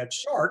bad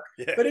shark,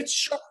 but it's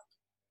shark.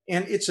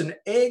 And it's an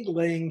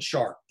egg-laying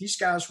shark. These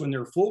guys, when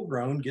they're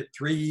full-grown, get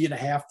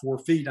 3.5, 4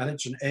 feet. I think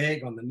it's an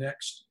egg on the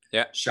next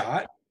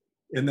shot.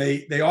 And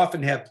they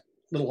often have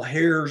little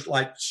hairs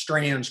like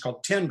strands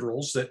called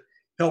tendrils that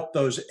help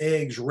those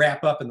eggs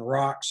wrap up in the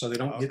rock so they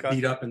don't get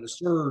beat up in the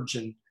surge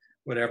and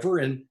whatever.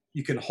 And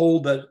you can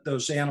hold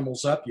those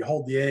animals up. You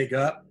hold the egg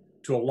up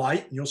to a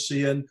light, and you'll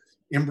see an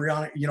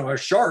embryonic, a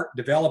shark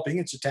developing.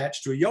 It's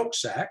attached to a yolk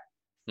sac.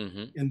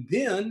 Mm-hmm. And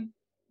then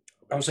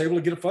I was able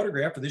to get a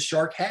photograph of this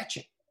shark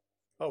hatching.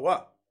 Oh,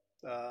 wow.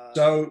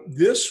 So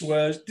this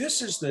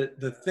is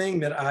the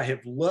thing that I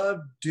have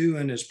loved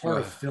doing as part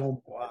of a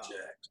film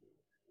project.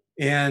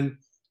 And,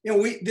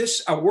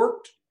 I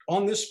worked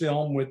on this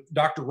film with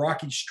Dr.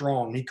 Rocky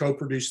Strong. He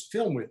co-produced the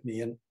film with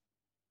me. And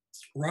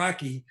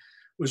Rocky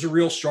was a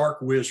real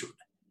shark wizard.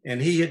 And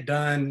he had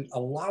done a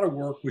lot of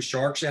work with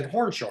sharks and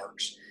horn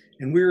sharks.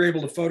 And we were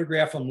able to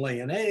photograph them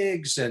laying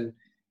eggs and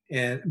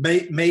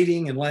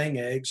mating and laying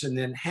eggs and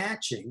then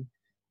hatching.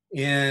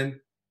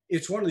 And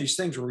it's one of these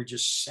things where we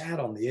just sat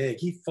on the egg.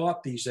 He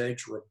thought these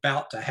eggs were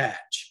about to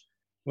hatch.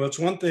 Well, it's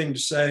one thing to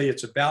say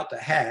it's about to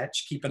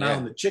hatch, keep an eye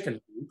on the chicken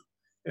coop,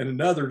 and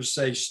another to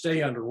say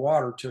stay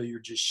underwater till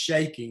you're just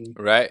shaking.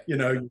 Right.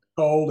 You're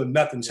cold and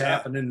nothing's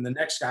happening, and the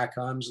next guy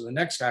comes,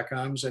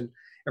 and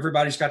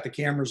everybody's got the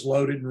cameras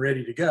loaded and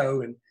ready to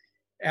go. And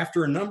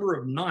after a number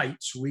of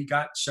nights, we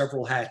got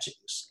several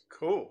hatchings.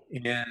 Cool.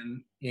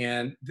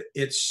 And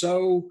it's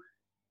so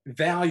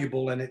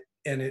valuable, and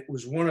it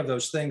was one of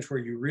those things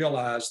where you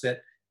realize that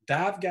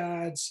dive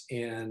guides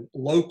and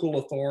local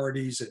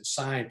authorities and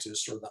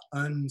scientists are the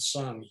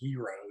unsung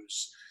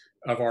heroes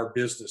of our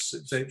business.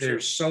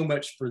 There's so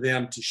much for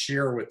them to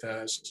share with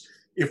us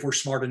if we're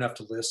smart enough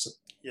to listen.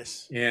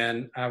 Yes.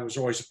 And I was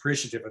always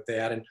appreciative of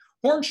that. And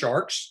horn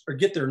sharks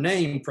get their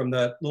name from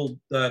their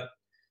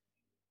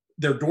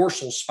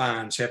dorsal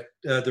spines have,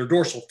 their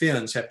dorsal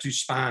fins have two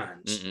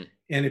spines. Mm-hmm.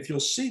 And if you'll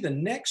see, the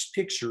next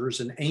picture is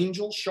an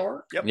angel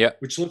shark,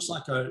 which looks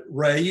like a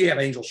ray. You have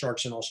angel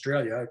sharks in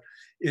Australia.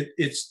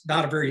 It's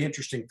not a very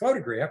interesting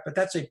photograph, but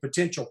that's a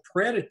potential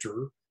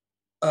predator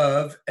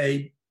of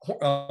a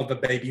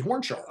baby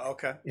horn shark.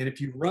 Okay. And if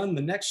you run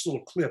the next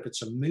little clip,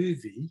 it's a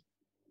movie.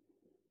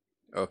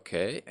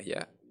 Okay.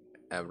 Yeah,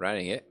 I'm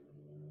running it.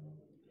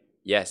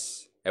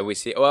 Yes, and we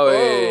see.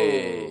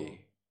 Oh.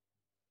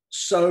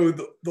 So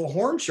the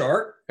horn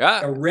shark,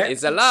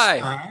 it's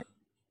alive.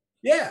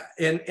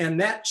 Spine,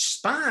 and that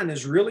spine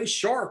is really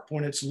sharp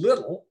when it's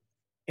little,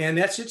 and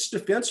that's its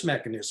defense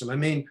mechanism. I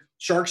mean,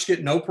 sharks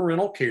get no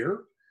parental care,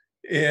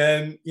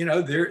 and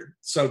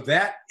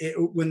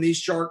when these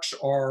sharks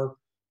are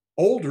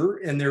older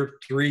and they're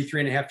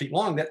 3.5 feet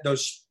long, that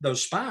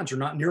those spines are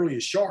not nearly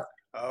as sharp.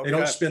 Okay. They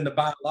don't spend the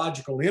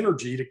biological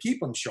energy to keep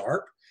them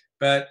sharp,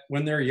 but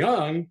when they're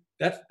young,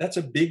 that's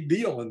a big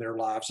deal in their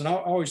lives. And I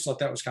always thought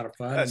that was kind of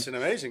fun. That's an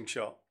amazing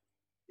show.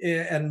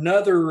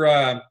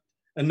 Another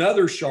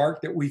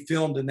shark that we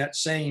filmed in that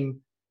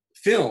same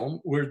film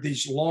were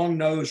these long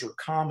nose or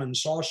common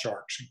saw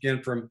sharks,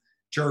 again from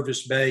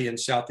Jervis Bay in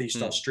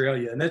Southeast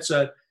Australia. And that's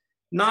a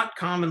not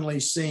commonly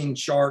seen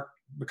shark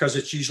because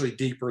it's usually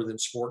deeper than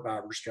sport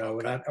divers go.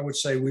 Okay. And I would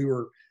say we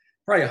were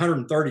probably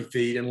 130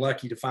 feet and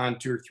lucky to find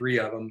 2 or 3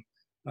 of them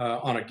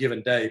on a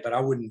given day, but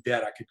I wouldn't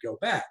bet I could go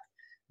back.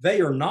 They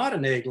are not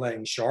an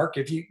egg-laying shark.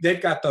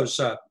 They've got those,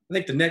 I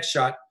think the next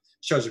shot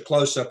shows a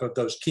close-up of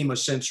those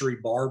chemosensory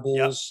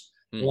barbels,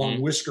 long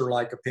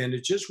whisker-like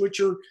appendages, which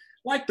are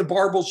like the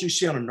barbels you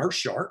see on a nurse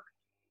shark.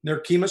 They're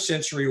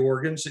chemosensory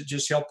organs that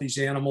just help these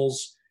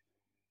animals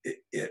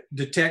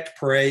detect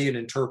prey and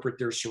interpret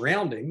their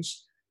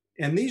surroundings.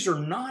 And these are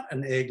not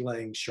an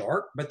egg-laying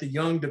shark, but the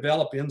young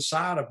develop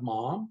inside of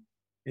mom.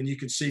 And you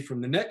can see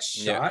from the next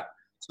shot.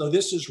 So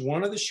this is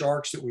one of the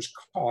sharks that was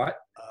caught.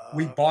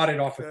 We bought it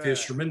off a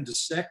fisherman,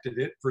 dissected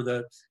it for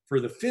the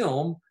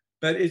film,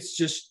 but it's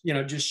just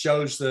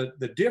shows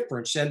the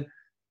difference. And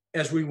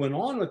as we went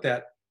on with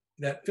that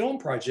film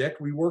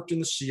project, we worked in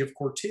the Sea of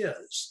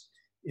Cortez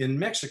in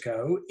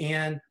Mexico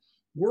and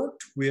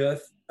worked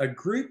with a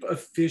group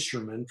of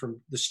fishermen from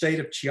the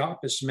state of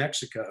Chiapas,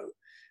 Mexico,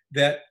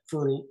 that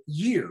for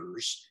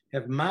years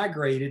have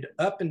migrated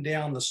up and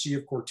down the Sea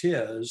of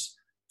Cortez,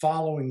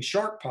 following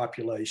shark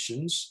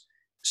populations,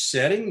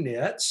 setting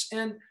nets.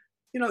 And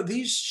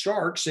these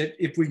sharks,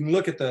 if we can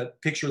look at the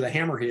picture of the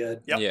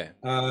hammerhead,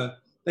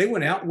 they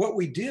went out. What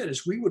we did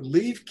is we would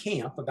leave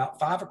camp about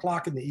 5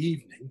 o'clock in the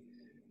evening,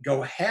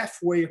 go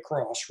halfway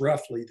across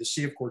roughly the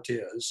Sea of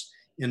Cortez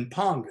in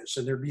pongas.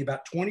 And there'd be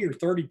about 20 or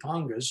 30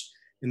 pongas,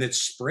 and they'd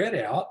spread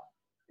out,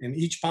 and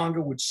each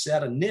ponga would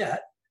set a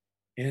net.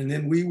 And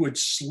then we would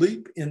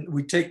sleep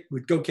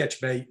we'd go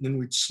catch bait, and then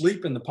we'd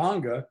sleep in the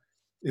ponga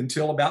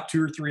until about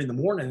 2 or 3 in the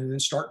morning, and then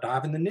start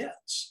diving the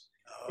nets.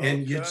 Okay.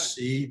 And you'd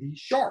see these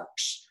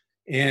sharks.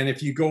 And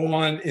if you go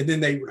on, and then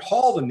they would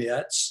haul the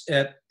nets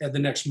at the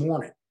next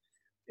morning,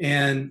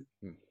 and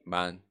you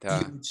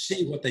would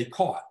see what they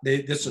caught.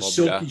 This is a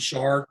silky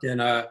shark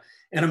and a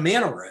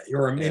manta ray,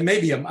 or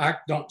maybe I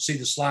don't see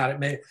the slide.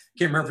 Can't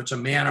remember if it's a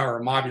manta or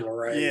a mobula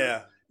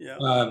ray.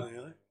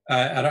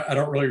 I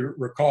don't really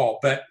recall,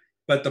 but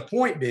the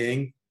point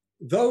being,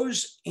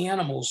 those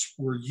animals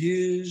were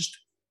used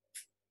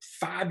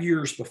 5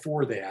 years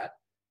before that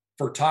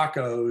for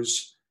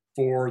tacos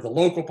for the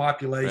local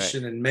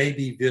population and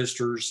maybe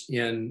visitors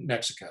in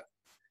Mexico.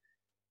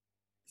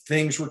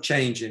 Things were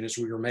changing as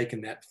we were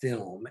making that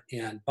film.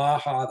 And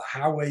Baja, the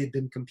highway had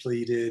been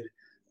completed.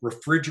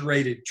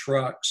 Refrigerated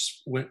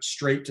trucks went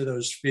straight to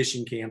those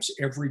fishing camps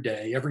every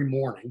day, every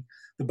morning.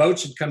 The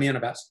boats would come in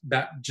about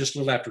just a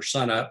little after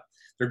sunup.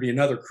 There'd be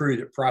another crew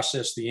that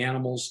processed the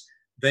animals.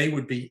 They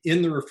would be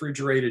in the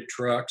refrigerated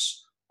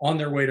trucks on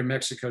their way to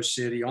Mexico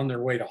City, on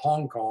their way to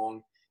Hong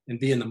Kong, and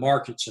be in the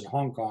markets in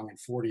Hong Kong in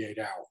 48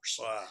 hours.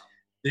 Wow.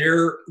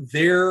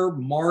 Their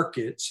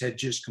markets had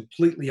just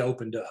completely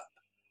opened up,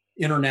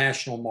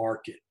 international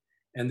market.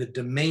 And the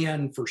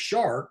demand for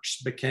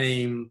sharks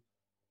became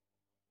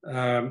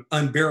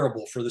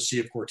unbearable for the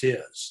Sea of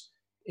Cortez.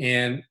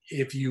 And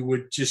if you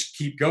would just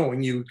keep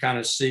going, you would kind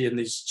of see in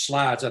these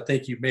slides, I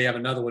think you may have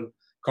another one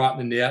caught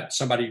in the net,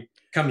 somebody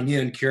coming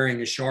in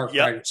carrying a shark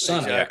right at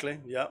sunup. Exactly.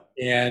 Yep.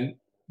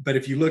 But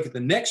if you look at the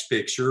next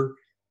picture,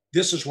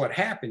 this is what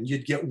happened.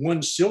 You'd get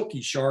one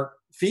silky shark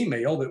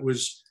female that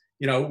was,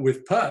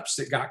 with pups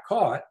that got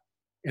caught,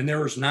 and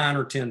there was 9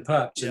 or 10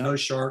 pups, and those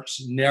sharks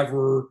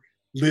never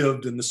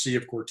lived in the Sea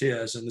of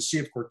Cortez, and the Sea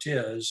of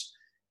Cortez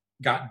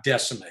got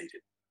decimated.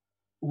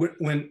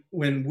 When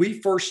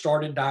we first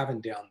started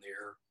diving down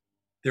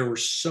there were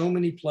so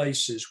many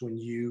places when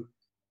you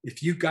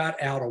if you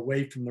got out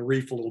away from the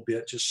reef a little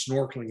bit, just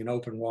snorkeling in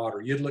open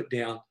water, you'd look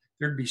down,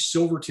 there'd be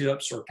silver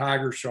tips or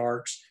tiger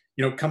sharks,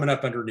 coming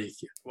up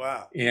underneath you.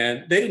 Wow.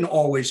 And they didn't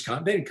always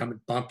come, they didn't come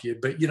and bump you,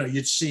 but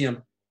you'd see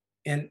them.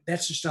 And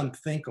that's just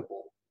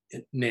unthinkable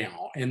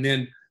now. And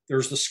then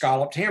there's the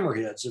scalloped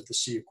hammerheads of the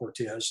Sea of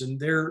Cortez. And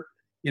they're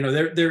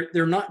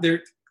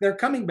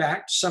coming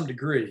back to some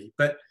degree,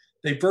 but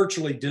they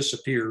virtually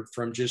disappeared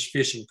from just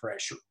fishing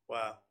pressure.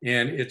 Wow.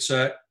 And it's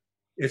a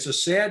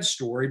sad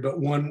story, but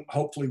one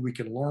hopefully we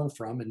can learn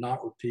from and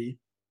not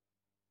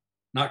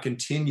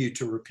continue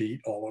to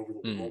repeat all over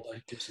the world.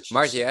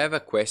 Marty, I have a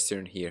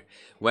question here.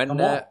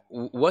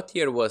 What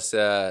year was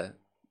the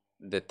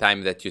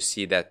time that you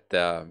see that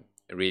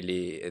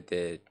really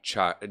the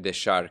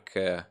shark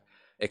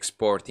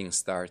exporting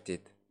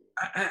started?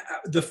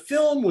 The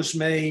film was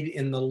made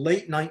in the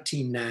late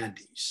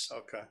 1990s.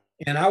 Okay.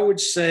 And I would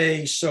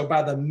say, so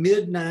by the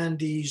mid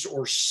 90s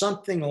or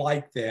something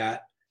like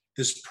that,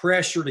 this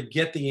pressure to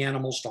get the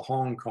animals to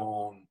Hong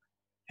Kong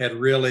had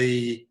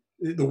really,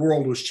 the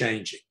world was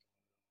changing.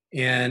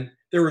 And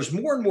there was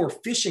more and more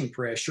fishing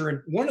pressure.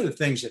 And one of the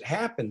things that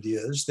happened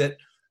is that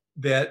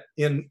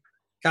in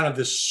kind of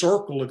this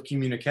circle of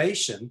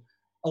communication,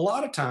 a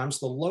lot of times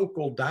the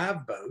local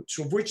dive boats,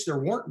 of which there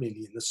weren't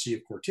many in the Sea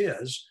of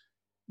Cortez,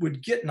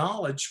 would get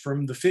knowledge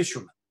from the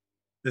fishermen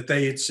that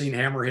they had seen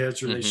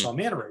hammerheads or they saw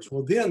manta rays.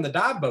 Well, then the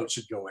dive boats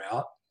would go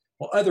out.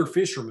 Well, other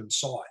fishermen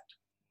saw it.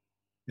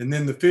 And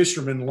then the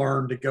fishermen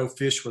learned to go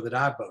fish where the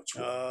dive boats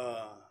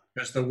were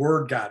because the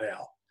word got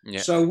out.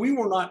 Yeah. So we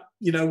were not,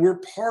 we're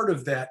part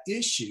of that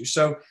issue.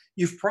 So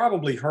you've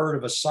probably heard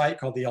of a site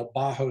called the El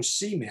Bajo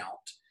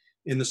Seamount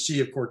in the Sea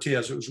of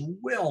Cortez. It was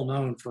well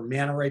known for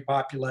manta ray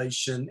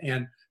population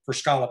and for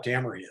scalloped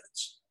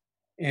hammerheads.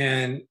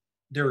 And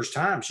there was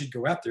times you'd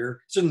go out there.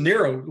 It's a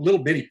narrow,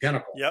 little bitty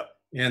pinnacle. Yep.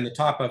 And the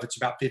top of it's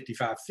about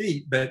 55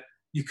 feet, but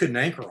you couldn't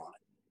anchor on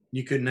it.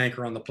 You couldn't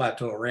anchor on the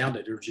plateau around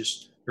it. There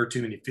were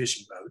too many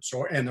fishing boats,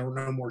 and there were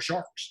no more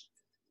sharks.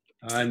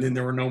 And then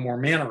there were no more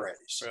manta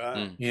rays.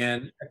 Right.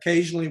 And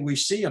occasionally we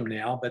see them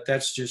now, but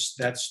that's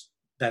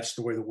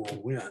the way the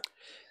world went.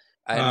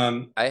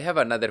 I have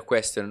another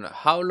question.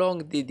 How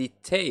long did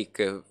it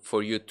take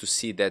for you to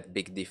see that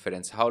big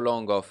difference? How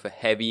long of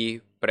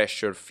heavy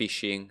pressure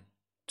fishing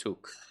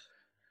took?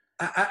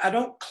 I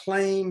don't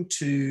claim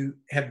to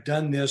have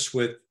done this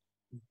with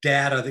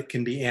data that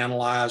can be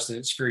analyzed and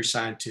it's very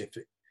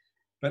scientific.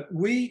 But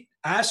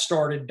I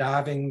started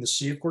diving the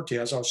Sea of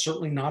Cortez. I was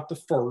certainly not the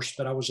first,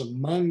 but I was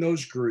among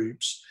those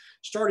groups.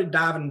 Started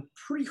diving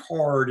pretty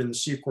hard in the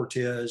Sea of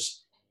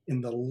Cortez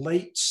in the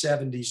late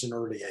 70s and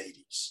early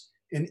 80s.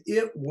 And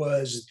it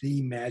was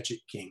the magic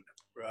kingdom.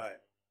 Right.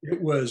 It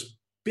was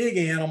big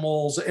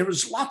animals. It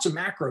was lots of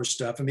macro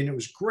stuff. I mean, it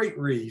was great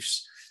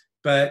reefs,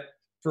 but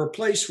for a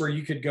place where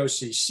you could go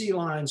see sea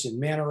lions and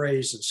manta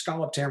rays and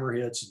scalloped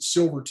hammerheads and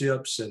silver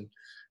tips and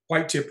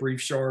white tip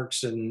reef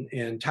sharks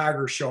and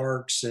tiger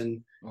sharks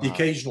and the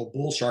occasional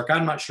bull shark.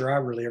 I'm not sure I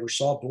really ever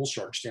saw bull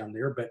sharks down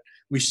there, but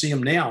we see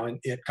them now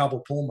at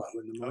Cabo Pulmo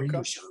in the Marine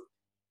Reserve.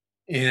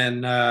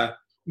 And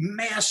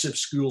massive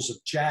schools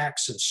of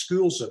jacks and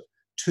schools of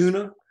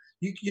tuna.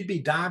 You'd be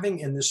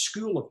diving and this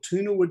school of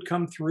tuna would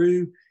come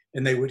through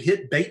and they would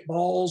hit bait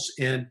balls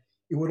and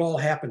it would all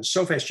happen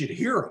so fast you'd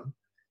hear them.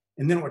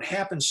 And then it would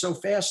happen so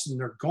fast and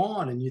they're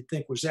gone and you'd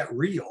think, was that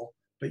real?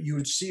 But you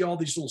would see all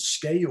these little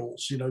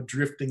scales,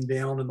 drifting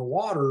down in the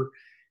water.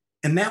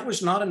 And that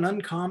was not an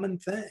uncommon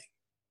thing.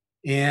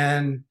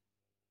 And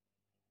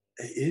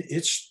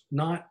it's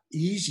not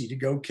easy to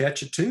go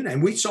catch a tuna.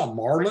 And we saw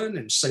marlin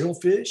and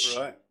sailfish.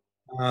 Right.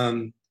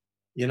 And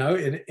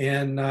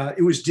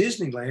it was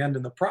Disneyland.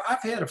 And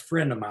I've had a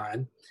friend of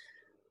mine,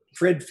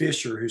 Fred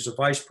Fisher, who's the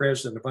vice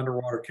president of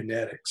Underwater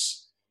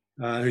Kinetics,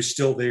 who's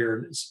still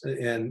there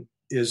and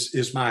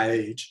is my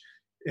age,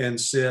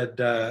 and said,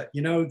 the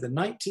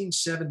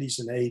 1970s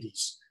and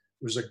 80s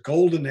was a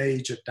golden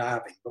age of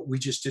diving, but we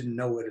just didn't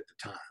know it at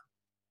the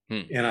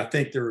time. And I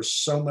think there is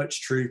so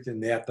much truth in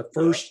that. The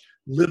first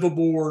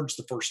liveaboards,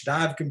 the first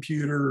dive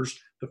computers,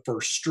 the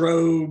first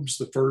strobes,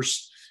 the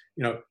first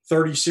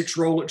 36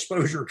 roll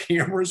exposure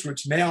cameras,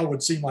 which now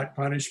would seem like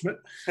punishment,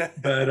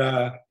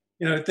 but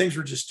things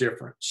were just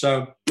different.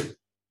 So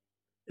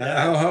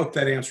I hope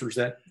that answers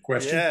that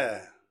question.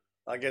 Yeah,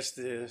 I guess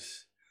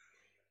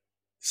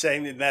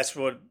saying that's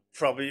what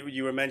probably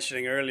you were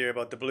mentioning earlier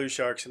about the blue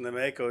sharks and the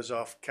makos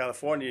off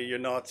California. You're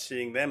not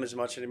seeing them as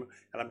much anymore,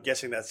 and I'm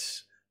guessing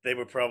they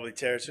would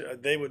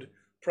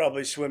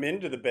probably swim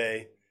into the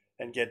bay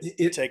and get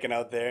taken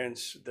out there,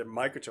 and they're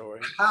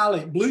migratory.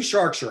 Blue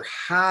sharks are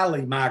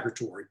highly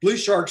migratory. Blue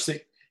sharks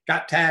that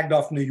got tagged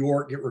off New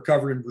York get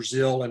recovered in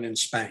Brazil and in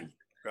Spain.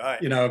 Right.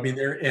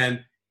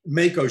 And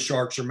mako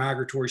sharks are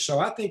migratory. So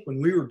I think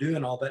when we were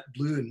doing all that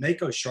blue and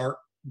mako shark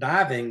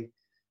diving,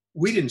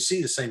 we didn't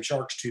see the same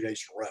sharks 2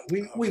 days in a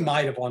row. We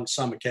might have on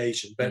some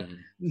occasion, but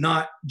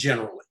not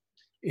generally.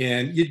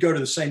 And you'd go to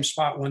the same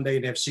spot one day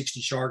and have 60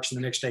 sharks, and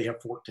the next day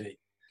have 14.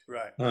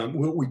 Right.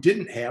 What we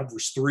didn't have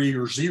was 3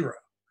 or 0.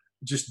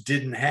 It just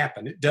didn't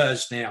happen. It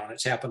does now, and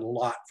it's happened a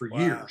lot for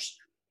years.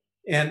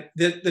 And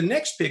the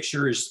next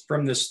picture is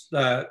from this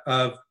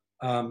of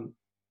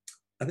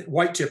I think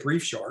white-tip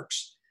reef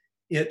sharks.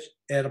 It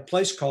at a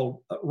place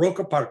called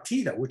Roca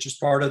Partida, which is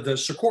part of the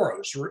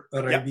Socorros,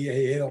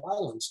 Revillagigedo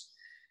Islands.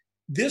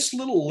 This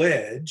little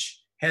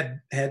ledge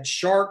had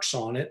sharks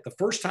on it the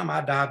first time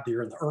I dived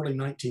there in the early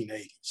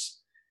 1980s.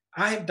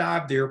 I have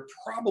dived there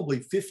probably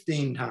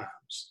 15 times.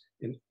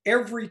 And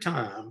every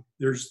time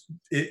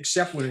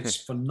except when it's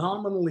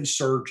phenomenally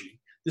surging,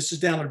 this is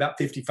down at about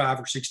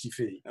 55 or 60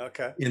 feet.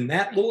 Okay. In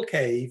that little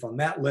cave on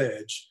that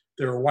ledge,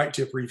 there are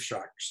white-tip reef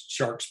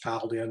sharks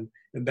piled in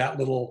that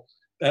little,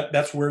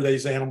 that's where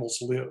these animals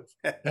live.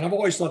 And I've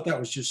always thought that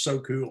was just so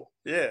cool.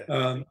 Yeah.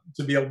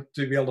 To be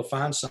able to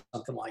find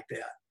something like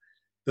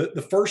that.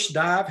 The first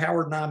dive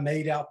Howard and I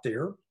made out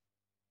there,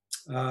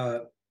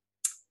 I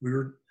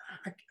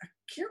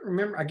can't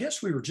remember. I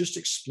guess we were just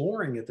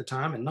exploring at the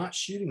time and not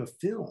shooting a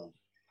film.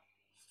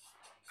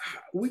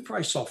 We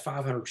probably saw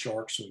 500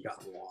 sharks when we got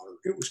in the water.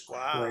 It was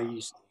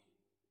crazy. Wow.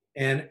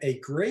 And a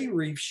gray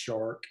reef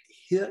shark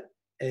hit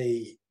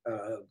what's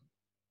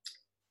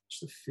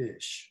the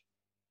fish?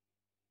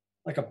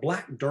 Like a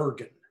black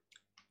durgan.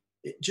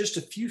 Just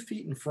a few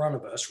feet in front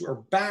of us. Our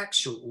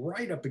backs are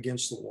right up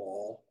against the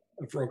wall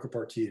of Roca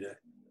Partida.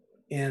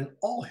 And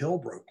all hell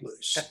broke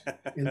loose.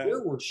 And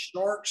there were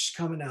sharks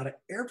coming out of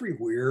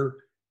everywhere.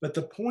 But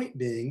the point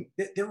being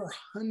that there were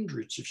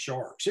hundreds of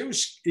sharks.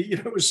 There's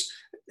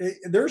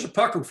a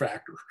pucker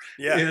factor.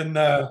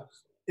 Yeah.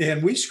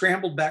 And we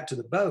scrambled back to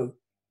the boat.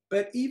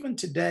 But even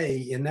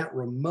today in that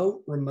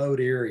remote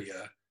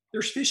area,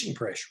 there's fishing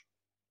pressure.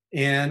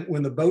 And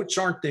when the boats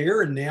aren't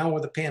there, and now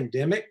with the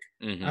pandemic,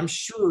 I'm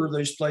sure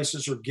those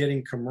places are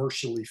getting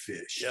commercially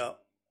fished. Yeah.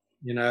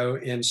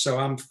 And so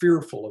I'm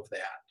fearful of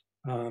that.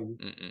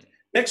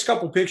 Next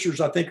couple of pictures,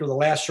 I think, are the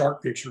last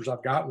shark pictures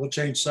I've got. We'll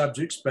change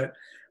subjects, but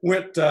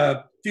went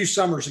a few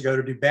summers ago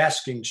to do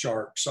basking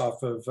sharks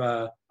off of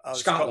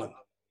Scotland.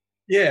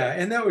 Yeah,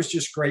 and that was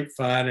just great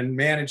fun, and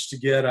managed to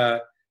get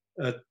a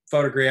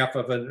photograph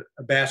of a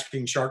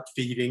basking shark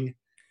feeding.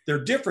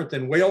 They're different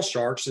than whale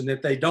sharks in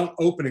that they don't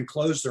open and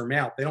close their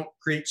mouth. They don't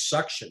create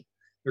suction.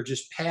 They're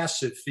just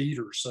passive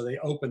feeders. So they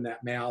open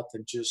that mouth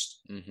and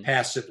just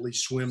passively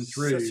swim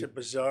through such a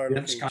bizarre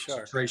dense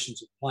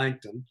concentrations of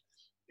plankton.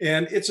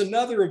 And it's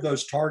another of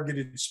those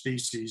targeted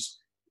species.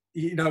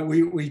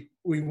 We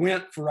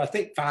went for, I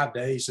think, 5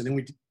 days, and then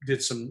we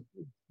did some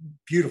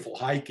beautiful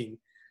hiking.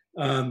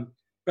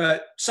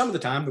 But some of the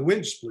time the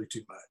wind just blew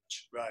too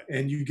much. Right.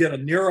 And you get a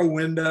narrow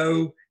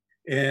window,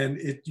 and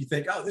you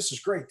think, oh, this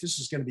is great. This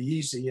is going to be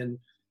easy. And,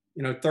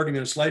 30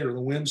 minutes later,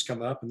 the winds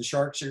come up and the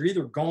sharks are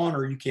either gone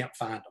or you can't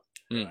find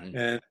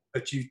them.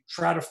 But you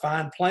try to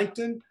find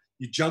plankton,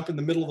 you jump in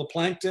the middle of the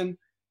plankton.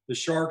 The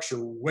sharks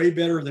are way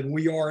better than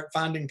we are at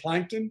finding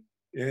plankton,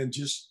 and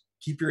just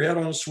keep your head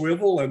on a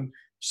swivel and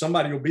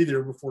somebody will be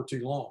there before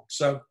too long.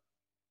 So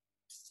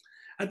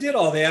I did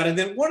all that. And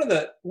then one of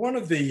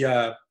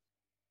the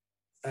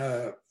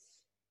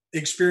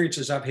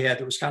experiences I've had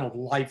that was kind of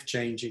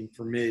life-changing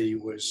for me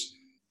was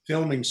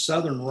filming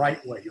southern right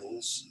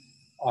whales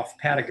off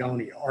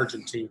Patagonia,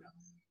 Argentina.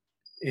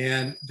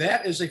 And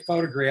that is a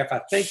photograph.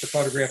 I think the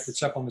photograph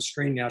that's up on the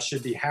screen now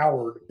should be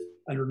Howard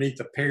underneath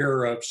a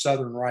pair of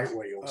southern right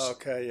whales.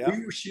 Okay, yeah.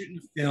 We were shooting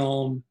a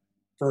film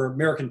for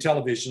American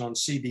television on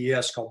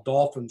CBS called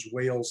Dolphins,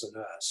 Whales, and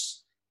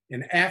Us.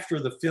 And after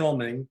the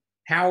filming,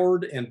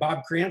 Howard and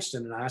Bob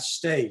Cranston and I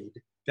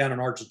stayed down in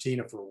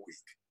Argentina for a week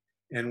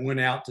and went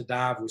out to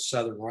dive with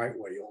southern right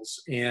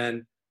whales.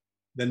 And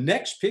the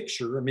next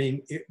picture,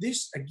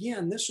 this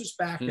was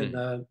back in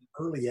the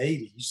early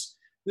 80s.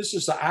 This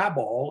is the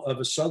eyeball of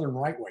a southern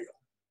right whale.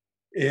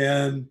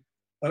 And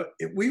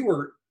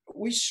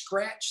we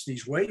scratched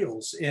these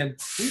whales, and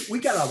we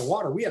got out of the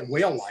water. We had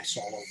whale lice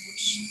all over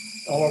us,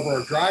 all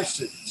over our dry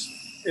suits.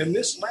 And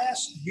this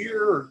last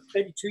year, or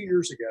maybe 2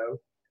 years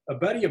ago, a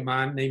buddy of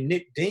mine named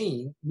Nick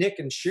Dean, Nick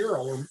and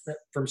Cheryl were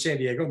from San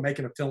Diego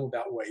making a film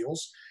about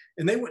whales.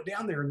 And they went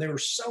down there and they were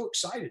so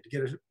excited to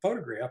get a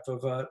photograph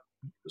of a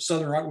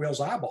southern right whale's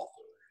eyeball.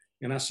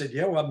 And I said,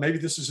 yeah, well, maybe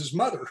this is his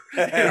mother.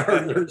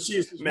 Or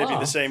she's his maybe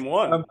mom. The same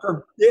one.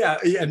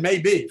 And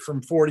maybe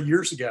from 40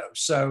 years ago.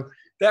 So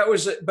that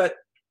was it. But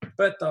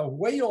the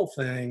whale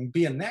thing,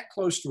 being that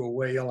close to a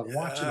whale and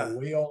watching a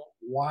whale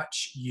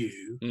watch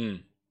you,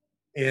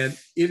 and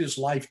it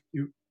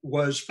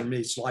was for me,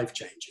 it's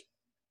life-changing.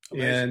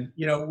 Amazing.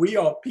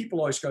 And, people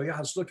always go, yeah, I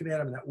was looking at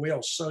him and that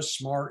whale's so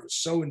smart, it's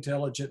so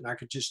intelligent, and I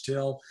could just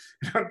tell.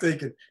 And I'm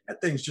thinking,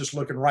 that thing's just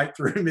looking right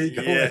through me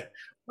going,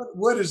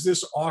 what is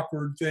this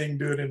awkward thing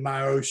doing in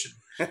my ocean?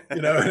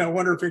 And I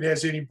wonder if it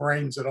has any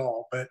brains at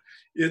all. But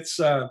it's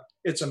a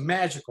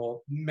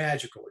magical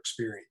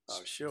experience.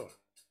 Oh, sure.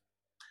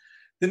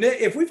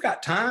 If we've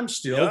got time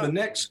still, the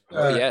next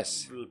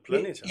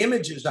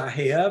images I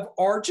have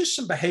are just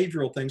some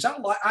behavioral things.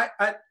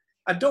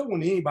 I don't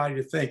want anybody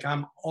to think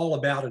I'm all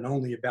about and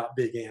only about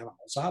big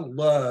animals. I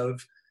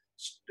love,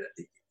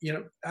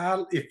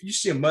 if you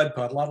see a mud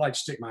puddle, I'd like to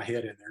stick my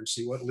head in there and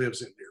see what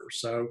lives in there.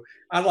 So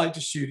I'd like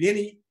to shoot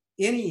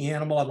any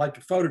animal I'd like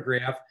to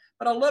photograph.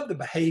 but I love the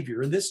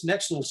behavior. And this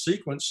next little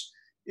sequence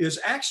is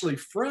actually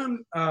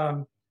from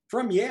Yap,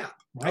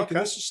 Mike. Okay.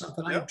 And this is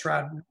something I've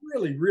tried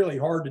really, really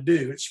hard to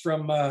do. It's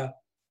from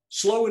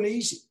Slow and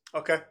Easy.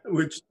 Okay.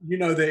 Which,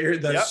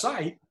 the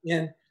site.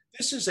 And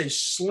this is a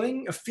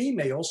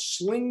female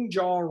sling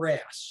jaw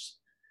wrasse.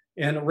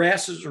 And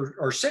wrasses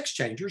are sex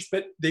changers,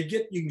 but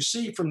you can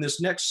see from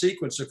this next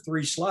sequence of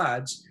 3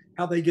 slides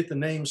how they get the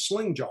name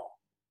sling jaw.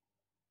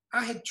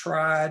 I had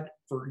tried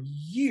for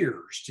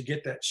years to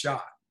get that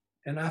shot,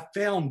 and I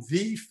found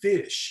the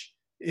fish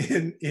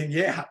in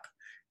Yap.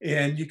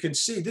 And you can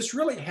see this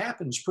really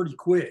happens pretty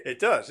quick. It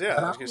does, yeah.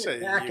 But I was going to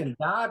say, back and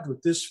dived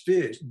with this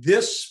fish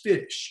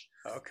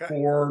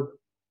for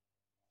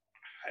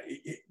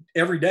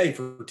every day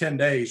for 10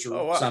 days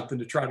or something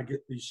to try to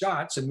get these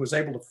shots, and was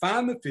able to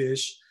find the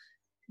fish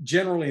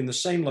generally in the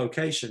same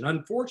location.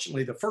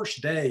 Unfortunately, the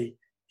first day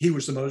she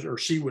was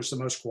the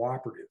most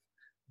cooperative,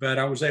 but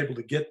I was able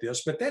to get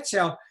this. But that's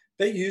how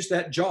they use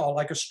that jaw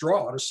like a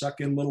straw to suck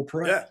in little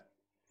prey. Yeah.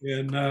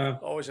 And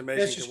always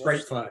amazing. It's just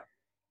great fun.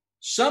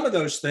 Some of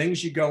those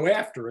things you go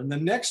after, and the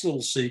next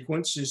little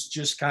sequence is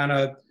just kind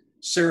of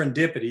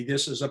serendipity.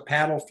 This is a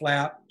paddle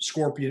flap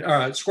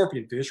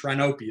scorpion fish,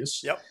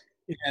 Rhinopeus. Yep.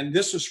 And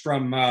this is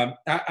from,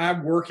 I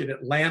work at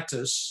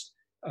Atlantis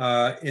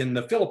in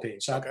the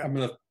Philippines.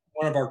 I'm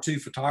one of our 2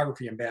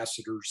 photography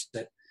ambassadors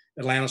at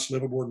Atlantis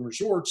Liveaboard and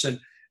Resorts. And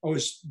I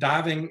was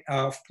diving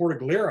off Puerto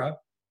Galera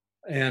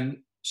and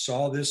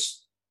saw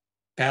this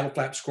paddle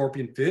flap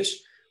scorpion fish,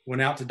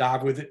 went out to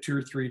dive with it 2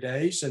 or 3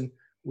 days, and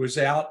was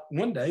out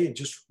one day and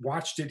just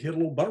watched it hit a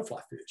little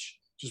butterfly fish,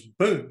 just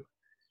boom.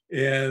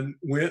 And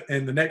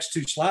in the next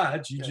 2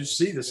 slides, you just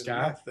see this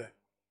guy.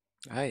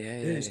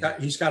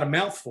 He's got a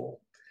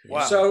mouthful.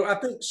 Wow. So I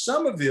think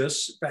some of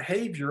this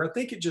behavior, I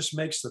think it just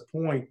makes the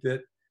point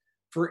that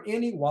for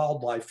any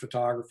wildlife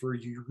photographer,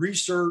 you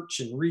research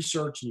and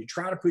you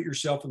try to put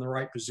yourself in the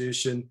right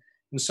position.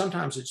 And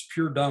sometimes it's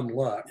pure dumb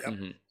luck.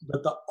 Yep.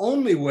 But the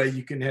only way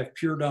you can have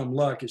pure dumb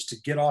luck is to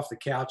get off the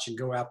couch and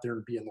go out there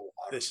and be in the water.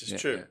 This is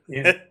true.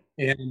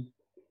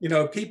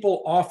 And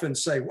people often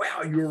say,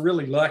 wow, you were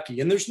really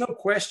lucky. And there's no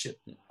question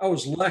I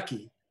was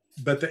lucky.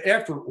 But the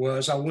effort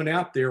was I went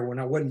out there when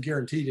I wasn't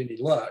guaranteed any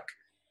luck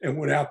and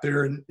went out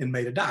there and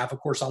made a dive.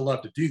 Of course, I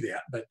love to do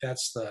that, but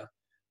that's the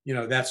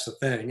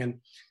thing. And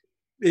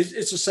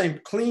it's the same.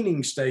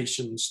 Cleaning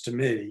stations to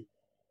me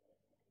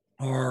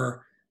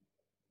are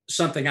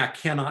something I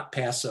cannot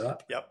pass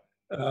up. Yep.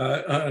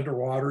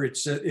 Underwater.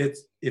 It's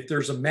if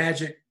there's a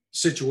magic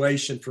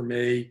situation for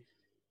me,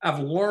 I've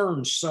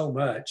learned so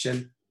much.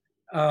 And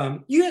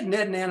you had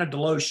Ned and Anna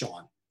Deloche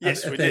on.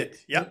 Yes, we did.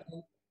 Yep.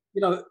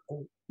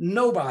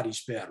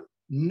 Nobody's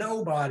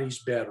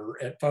better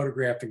at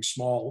photographing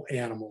small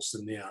animals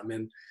than them.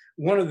 And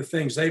one of the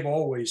things they've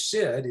always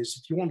said is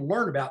if you want to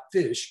learn about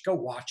fish, go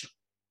watch them.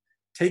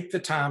 Take the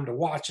time to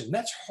watch them.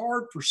 That's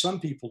hard for some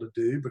people to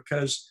do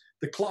because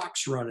the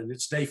clock's running.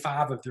 It's day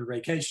 5 of their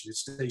vacation.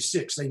 It's day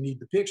 6. They need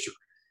the picture.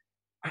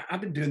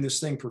 I've been doing this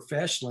thing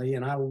professionally,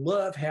 and I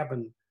love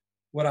having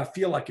what I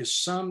feel like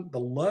is the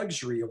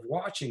luxury of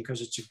watching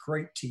because it's a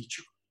great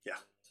teacher. Yeah.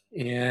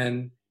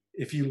 And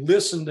if you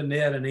listen to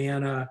Ned and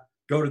Anna,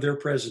 go to their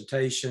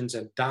presentations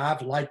and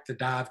dive like the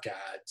dive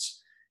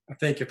guides, I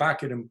think if I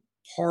could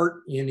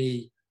impart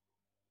any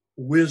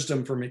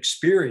wisdom from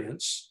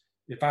experience,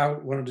 if I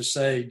wanted to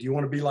say, do you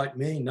want to be like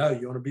me? No,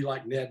 you want to be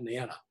like Ned and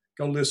Anna.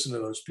 Go listen to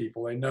those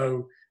people. They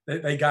know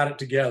they got it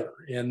together,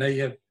 and they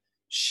have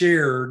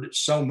shared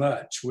so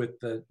much with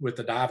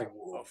the diving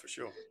world. Oh, for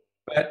sure.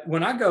 But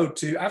when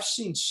I've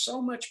seen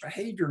so much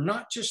behavior,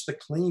 not just the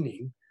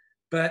cleaning,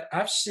 but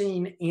I've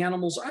seen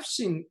animals.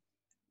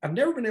 I've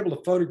never been able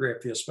to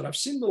photograph this, but I've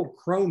seen little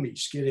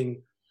chromies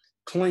getting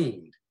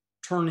cleaned,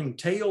 turning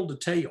tail to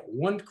tail.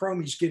 One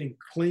chromie's getting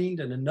cleaned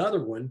and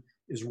another one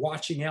is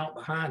watching out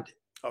behind it.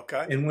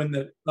 Okay. And when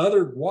the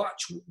other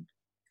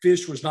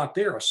fish was not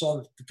there, I saw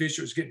that the fish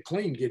that was getting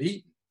cleaned get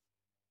eaten.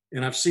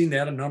 And I've seen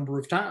that a number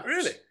of times.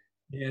 Really?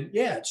 And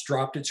yeah, it's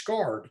dropped its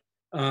guard.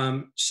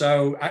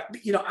 So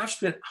I've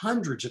spent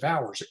hundreds of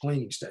hours at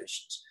cleaning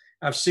stations.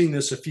 I've seen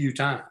this a few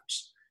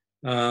times.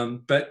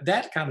 But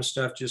that kind of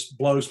stuff just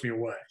blows me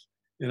away.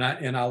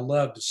 And I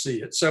love to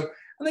see it. So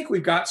I think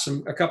we've got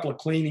a couple of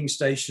cleaning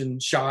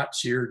station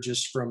shots here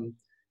just from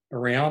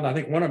around. I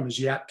think one of them is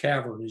Yap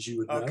Cavern, as you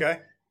would know. Okay.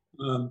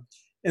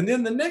 And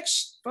then the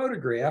next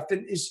photograph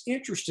is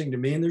interesting to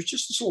me. And there's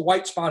just this little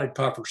white spotted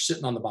puffer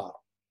sitting on the bottom.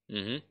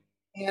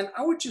 Mm-hmm. And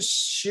I would just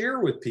share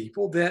with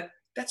people that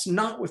that's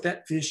not what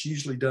that fish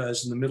usually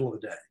does in the middle of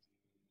the day.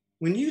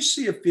 When you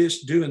see a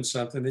fish doing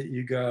something that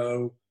you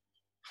go,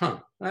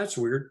 that's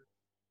weird,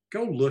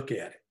 go look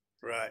at it.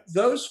 Right.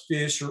 Those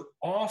fish are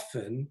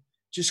often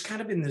just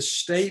kind of in this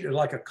state of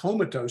like a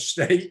comatose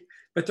state,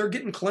 but they're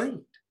getting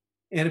cleaned.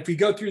 And if we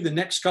go through the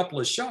next couple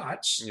of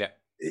shots,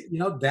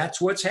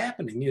 that's what's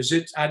happening.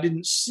 I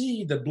didn't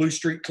see the blue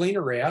streak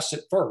cleaner wrasse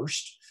at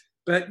first,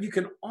 but you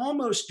can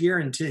almost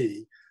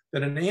guarantee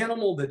that an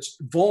animal that's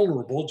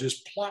vulnerable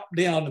just plopped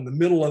down in the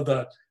middle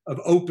of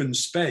open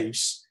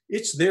space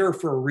It's there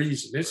for a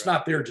reason. It's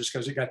not there just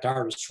because it got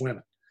tired of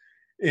swimming.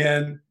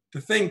 And the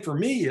thing for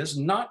me is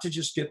not to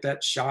just get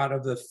that shot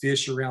of the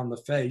fish around the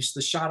face.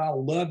 The shot I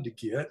love to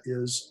get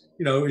is,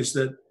 is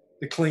the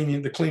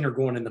cleaner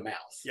going in the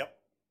mouth. Yep.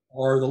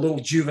 Or the little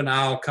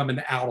juvenile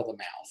coming out of the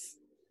mouth.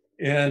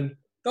 And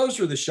those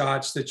are the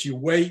shots that you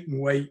wait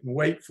and wait and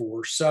wait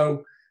for.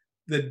 So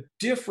the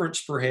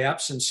difference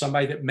perhaps in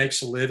somebody that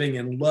makes a living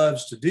and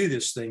loves to do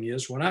this thing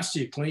is when I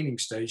see a cleaning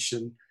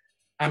station,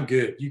 I'm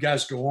good. You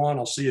guys go on.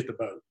 I'll see you at the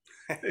boat,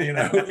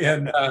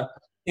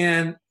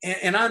 and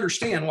I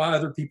understand why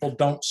other people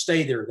don't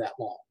stay there that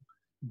long.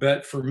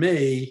 But for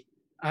me,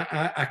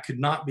 I could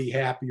not be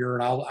happier.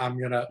 And I'm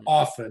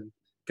often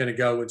going to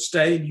go and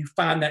stay. And you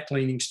find that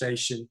cleaning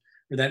station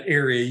or that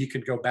area, you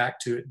can go back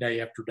to it day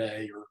after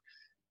day or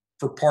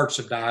for parts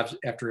of dives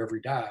after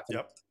every dive.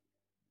 Yep.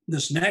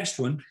 This next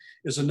one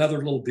is another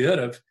little bit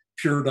of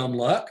pure dumb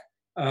luck.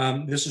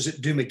 This is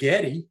at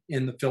Dumaguete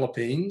in the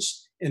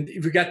Philippines. And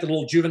we got the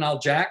little juvenile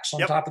jacks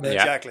on top of the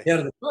head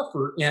of the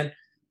puffer. And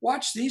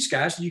watch these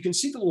guys. You can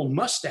see the little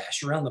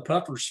mustache around the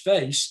puffer's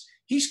face.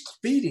 He's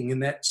feeding in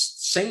that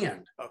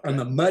sand on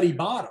the muddy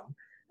bottom.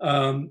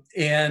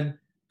 And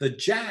the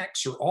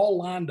jacks are all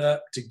lined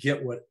up to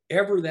get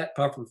whatever that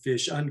puffer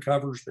fish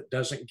uncovers but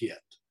doesn't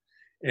get.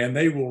 And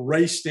they will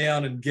race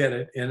down and get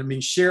it. And I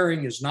mean,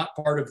 sharing is not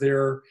part of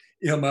their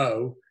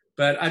MO,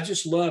 but I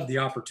just love the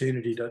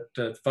opportunity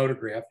to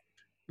photograph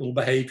little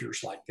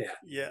behaviors like that.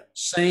 Yeah.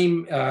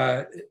 Same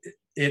at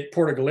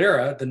Puerto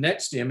Galera, the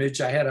next image,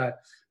 I had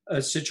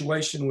a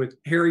situation with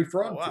hairy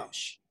frogfish. Wow.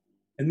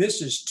 And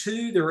this is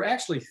there were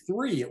actually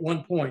 3 at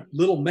one point,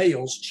 little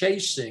males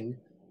chasing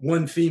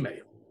one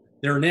female.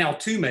 There are now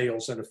 2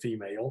 males and a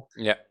female.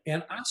 Yeah.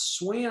 And I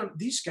swam,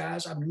 these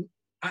guys,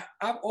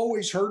 I've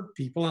always heard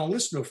people, and I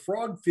listened to a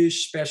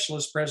frogfish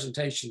specialist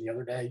presentation the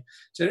other day,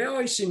 said I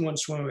always seen one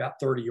swim about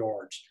 30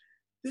 yards.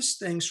 This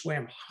thing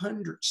swam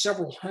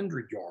several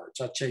hundred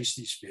yards. I chased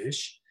these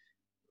fish,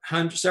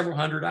 several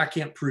hundred. I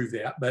can't prove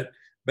that, but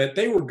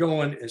they were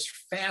going as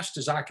fast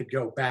as I could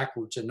go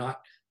backwards and not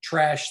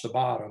trash the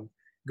bottom,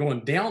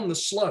 going down the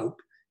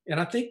slope. And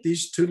I think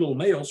these 2 little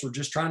males were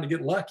just trying to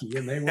get lucky,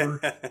 and they were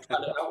trying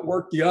to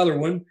outwork the other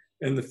one.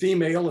 And the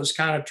female is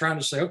kind of trying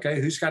to say,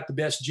 okay, who's got the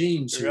best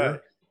genes here? Right.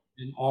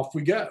 And off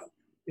we go.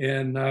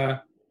 And,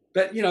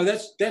 but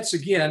that's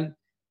again,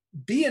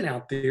 being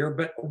out there.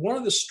 But one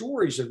of the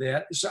stories of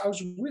that is I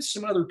was with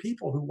some other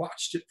people who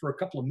watched it for a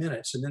couple of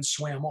minutes and then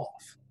swam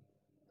off,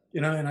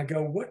 and I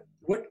go,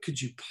 what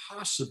could you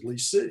possibly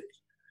see?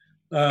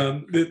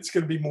 It's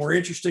going to be more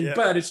interesting,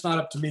 but it's not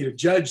up to me to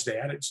judge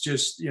that. It's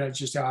just, it's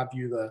just how I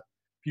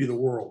view the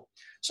world.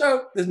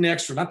 So the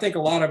next one, I think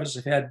a lot of us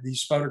have had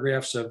these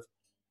photographs of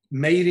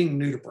mating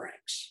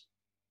nudibranchs,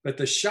 but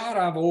the shot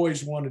I've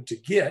always wanted to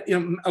get, so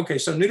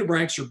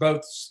nudibranchs are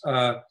both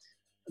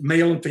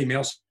male and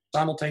female,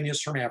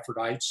 simultaneous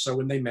hermaphrodites. So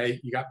when they mate,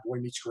 you got boy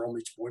meets girl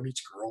meets boy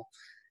meets girl.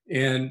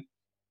 And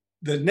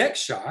the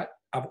next shot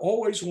I've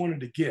always wanted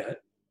to get,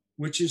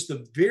 which is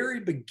the very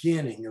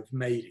beginning of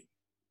mating.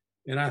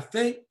 And I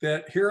think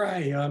that here I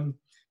am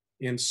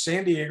in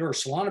San Diego or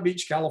Solana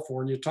Beach,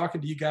 California,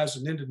 talking to you guys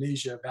in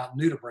Indonesia about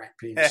nudibranch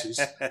penises.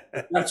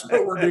 That's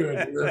what we're doing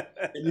here.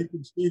 And you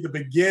can see the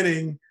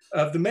beginning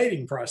of the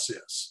mating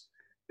process.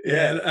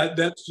 And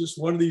that's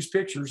just one of these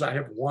pictures I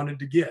have wanted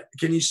to get.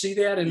 Can you see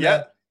that in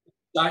the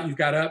shot you've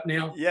got up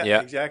now?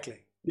 Yeah, exactly.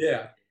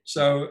 Yeah.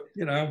 So,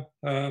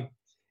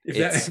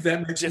 if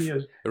that makes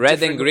me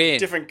red and green,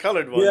 different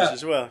colored ones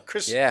as well.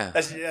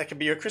 That could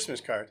be your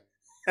Christmas card.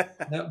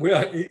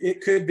 Well,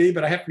 it could be,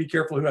 but I have to be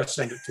careful who I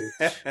send it to.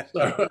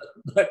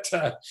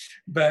 So,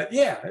 but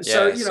yeah.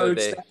 So it's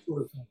that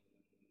sort of thing.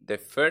 The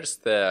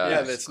first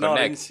that's not.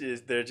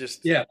 They're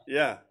just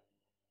yeah.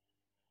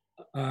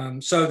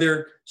 So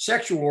their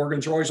sexual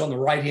organs are always on the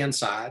right hand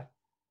side,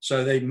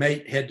 so they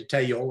mate head to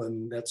tail,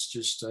 and that's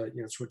just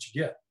it's what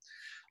you get.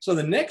 So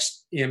the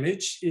next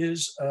image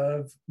is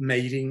of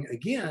mating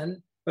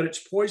again, but it's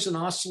poison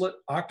ocelot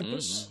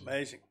octopus.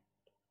 Amazing.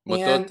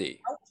 Mototi.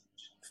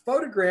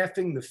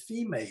 Photographing the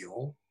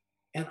female,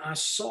 and I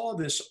saw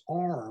this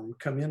arm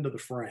come into the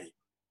frame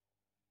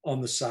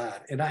on the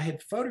side, and I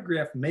had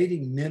photographed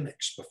mating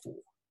mimics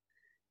before,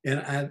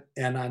 and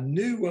I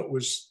knew what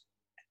was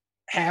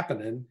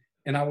happening,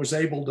 and I was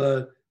able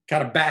to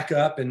kind of back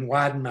up and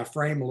widen my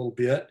frame a little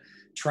bit,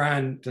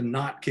 trying to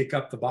not kick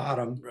up the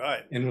bottom,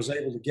 right, and was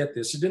able to get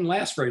this. It didn't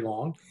last very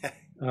long,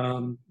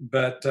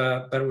 but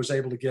I was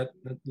able to get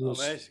a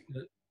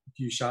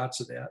few shots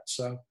of that.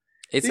 So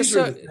it's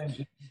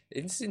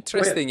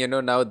interesting,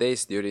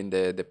 nowadays during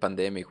the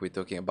pandemic, we're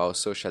talking about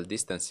social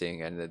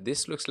distancing, and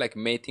this looks like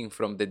mating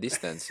from the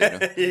distance,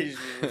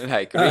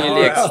 like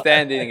really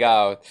extending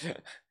out.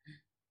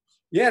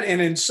 Yeah,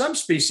 and in some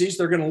species,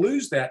 they're going to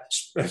lose that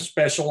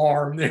special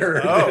arm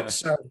there. Oh,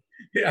 so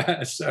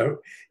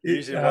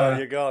use it while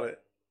you got it.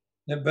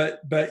 But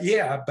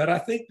I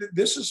think that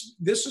this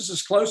is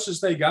as close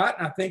as they got,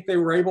 and I think they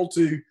were able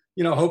to,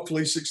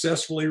 hopefully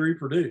successfully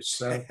reproduce.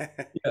 So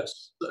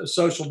yes,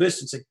 social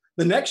distancing.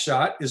 The next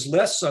shot is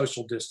less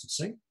social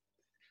distancing.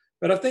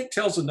 but I think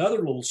tells another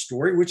little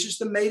story, which is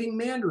the mating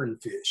mandarin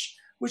fish,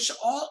 which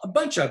a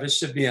bunch of us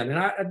have been. And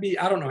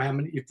I don't know how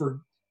many,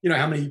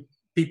 how many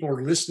people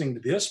are listening to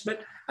this,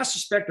 but I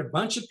suspect a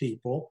bunch of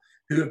people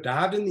who have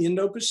dived in the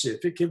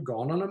Indo-Pacific have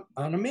gone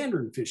on a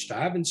mandarin fish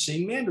dive and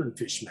seen mandarin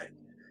fish mate.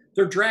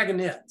 They're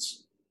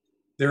dragonets.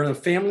 They're in a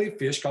family of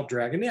fish called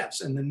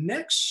dragonets. And the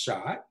next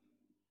shot,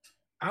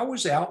 I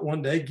was out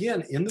one day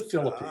again in the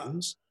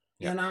Philippines,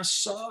 and I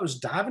was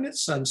diving at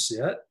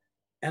sunset,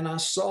 and I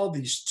saw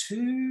these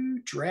two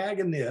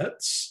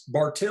dragonets,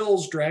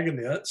 Bartell's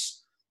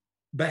dragonets,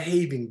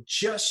 behaving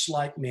just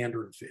like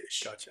mandarin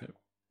fish. Gotcha.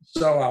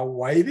 So I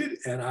waited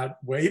and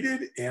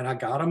I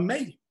got them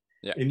mating.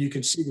 Yeah. And you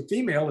can see the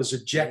female has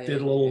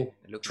ejected a little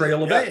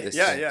trail of eggs.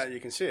 Yeah, you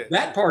can see it.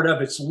 That part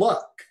of it's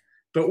luck.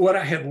 But what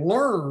I had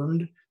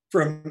learned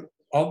from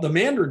all the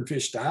mandarin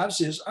fish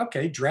dives is,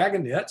 okay,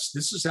 dragonets,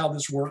 this is how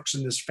this works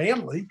in this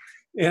family.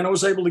 And I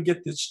was able to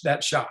get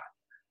that shot.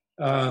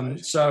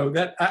 So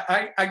that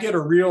I get a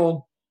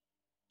real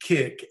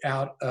kick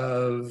out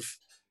of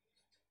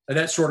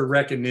that sort of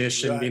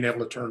recognition, being able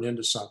to turn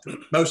into something.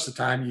 Most of the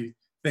time you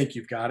think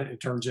you've got it,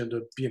 it turns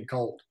into being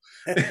cold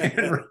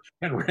and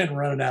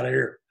running out of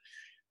air.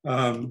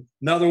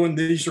 Another one,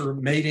 these are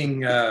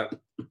mating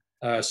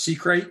sea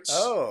crates.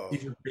 Oh.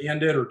 These are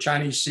banded or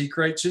Chinese sea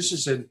crates. This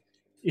is in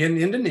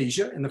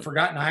Indonesia, in the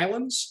Forgotten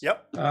Islands.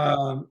 Yep.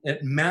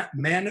 At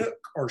Manuk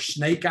or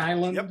Snake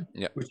Island,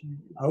 which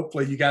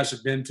hopefully you guys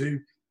have been to,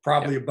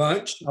 probably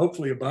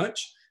hopefully a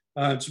bunch.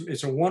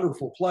 It's a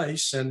wonderful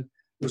place, and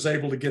was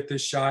able to get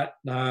this shot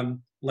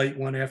late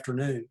one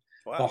afternoon.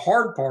 Wow. The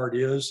hard part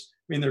is,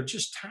 they're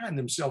just tying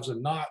themselves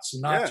in knots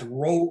and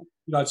roll,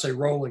 I'd say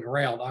rolling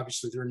around.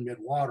 Obviously they're in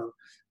mid-water,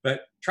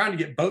 but trying to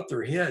get both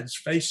their heads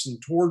facing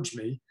towards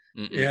me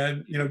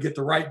and, get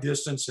the right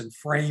distance and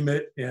frame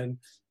it and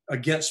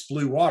against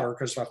blue water.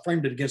 Because if I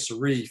framed it against the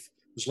reef,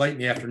 it was late in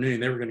the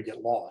afternoon, they were going to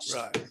get lost.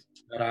 Right.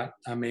 But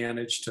I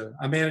managed to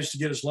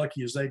get as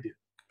lucky as they did.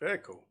 Very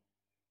cool.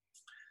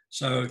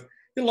 So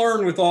you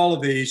learn with all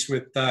of these,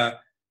 with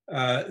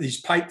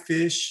these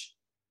pipefish.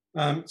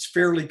 It's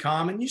fairly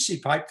common. You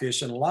see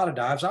pipefish in a lot of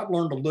dives. I've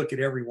learned to look at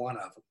every one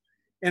of them.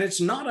 And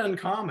it's not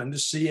uncommon to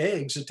see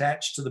eggs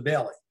attached to the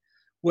belly.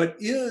 What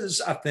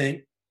is, I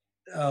think,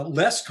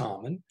 less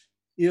common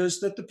is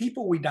that the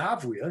people we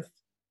dive with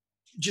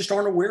just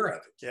aren't aware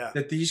of it. Yeah.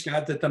 That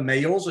that the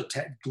males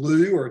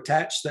glue or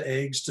attach the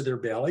eggs to their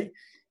belly.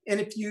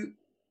 And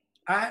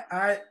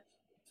I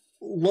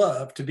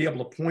love to be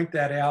able to point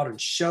that out and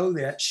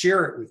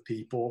share it with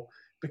people,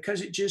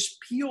 because it just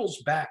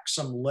peels back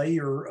some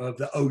layer of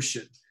the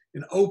ocean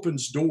and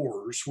opens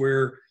doors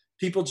where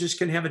people just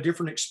can have a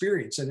different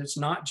experience. And it's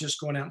not just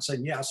going out and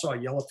saying, yeah, I saw a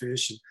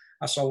yellowfish and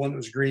I saw one that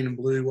was green and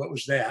blue. What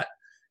was that?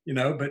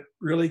 But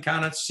really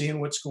kind of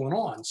seeing what's going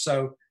on.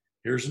 So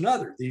here's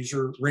another. These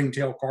are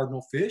ringtail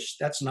cardinal fish.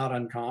 That's not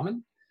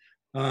uncommon.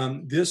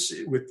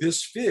 With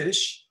this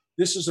fish,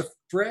 this is a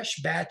fresh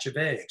batch of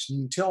eggs. You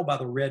can tell by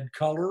the red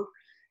color.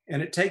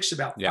 And it takes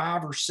about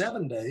 5 or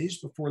 7 days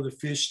before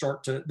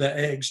the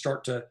eggs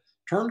start to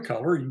turn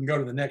color. You can go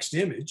to the next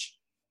image.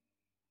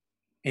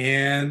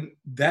 And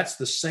that's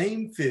the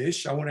same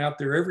fish. I went out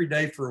there every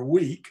day for a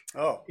week.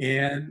 Oh.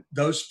 And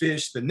those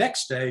fish, the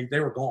next day, they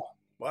were gone.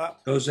 Wow.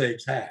 Those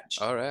eggs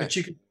hatched. All right. But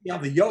you can see how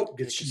the yolk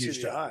gets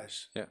used up.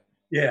 Eyes. Yeah.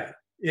 Yeah.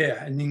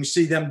 Yeah. And you can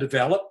see them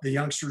develop, the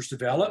youngsters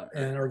develop,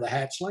 or the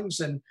hatchlings.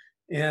 And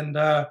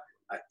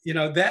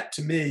that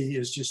to me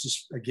is just,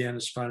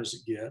 as fun as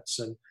it gets.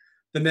 And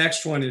the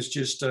next one is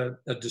just a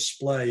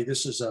display.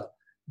 This is a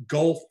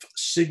Gulf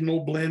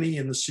signal blenny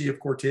in the Sea of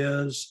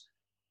Cortez.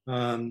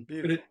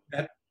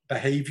 That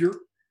behavior.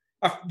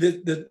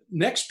 The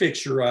next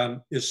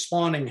picture is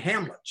spawning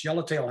hamlets,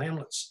 yellowtail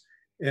hamlets.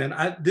 And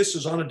this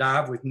is on a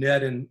dive with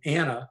Ned and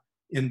Anna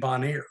in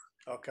Bonaire.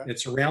 Okay.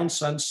 It's around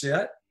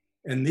sunset.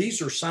 And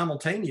these are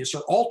simultaneous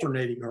or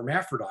alternating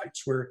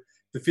hermaphrodites, where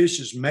the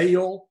fish is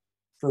male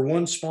for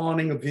one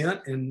spawning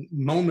event, and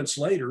moments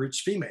later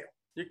it's female.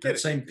 You're kidding. That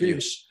same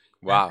fish.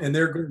 Wow. And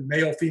they're going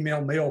male,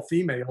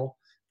 female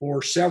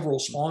for several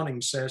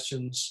spawning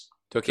sessions.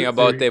 Talking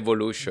about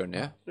evolution,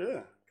 yeah?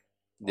 Yeah.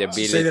 The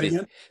ability. Say that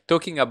again?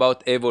 Talking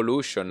about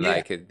evolution,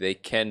 like they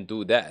can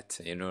do that,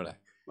 like.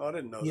 I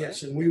didn't know that.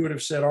 Yes, and we would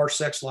have said our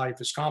sex life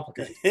is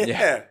complicated.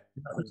 Yeah.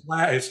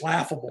 It's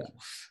laughable.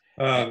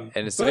 And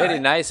it's very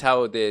nice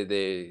how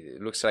the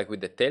looks like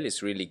with the tail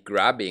is really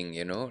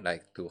grabbing,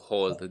 like to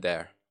hold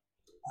there.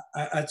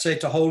 I'd say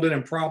to hold it,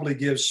 and probably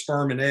gives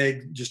sperm and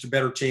egg just a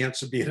better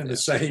chance of being in the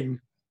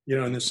same,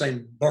 in the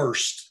same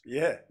burst.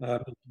 Yeah.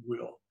 If you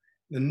will.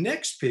 The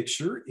next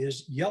picture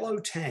is yellow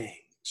tangs.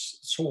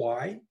 It's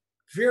Hawaii,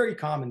 very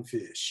common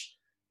fish.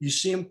 You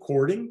see them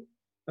courting,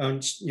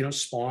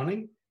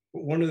 spawning.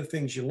 But one of the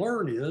things you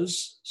learn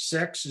is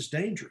sex is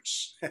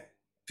dangerous.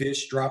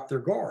 Fish drop their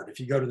guard.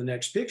 If you go to the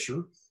next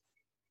picture,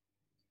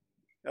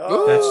 that's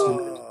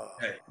the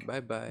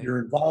bye-bye. You're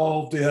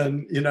involved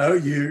in,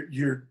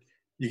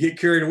 you get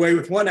carried away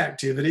with one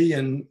activity,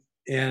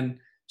 and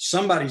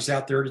somebody's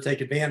out there to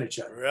take advantage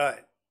of it. Right.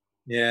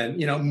 And,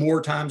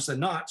 more times than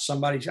not,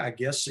 somebody, I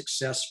guess,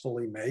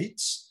 successfully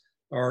mates,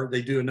 or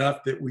they do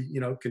enough that we,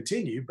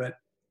 continue, but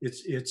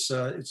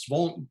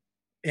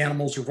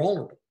animals are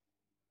vulnerable.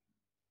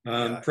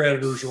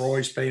 Predators are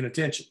always paying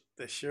attention.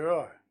 They sure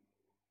are.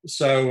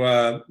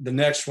 So the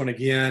next one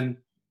again,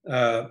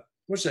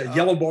 what's that?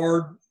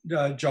 Yellow-barred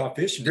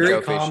jawfish,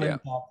 very common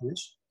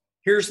jawfish.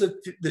 Here's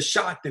the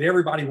shot that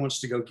everybody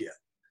wants to go get.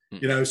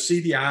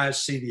 See the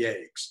eyes, see the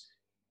eggs.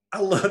 I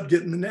love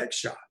getting the next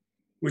shot,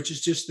 which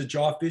is just the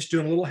jawfish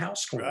doing a little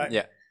house cleaning. Right.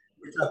 Yeah.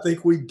 Which I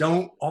think we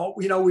don't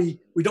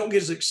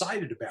get as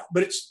excited about,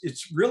 but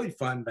it's really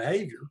fun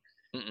behavior.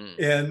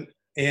 Mm-mm.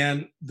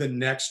 And the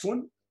next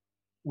one,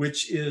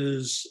 which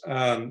is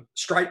the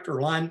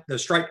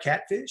striped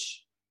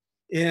catfish.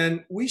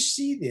 And we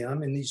see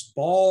them in these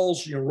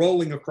balls,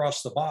 rolling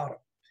across the bottom.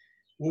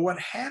 Well, what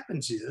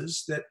happens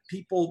is that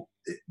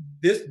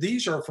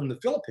these are from the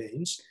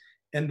Philippines,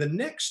 and the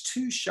next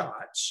two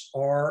shots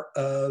are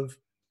of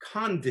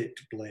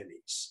convict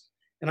blennies.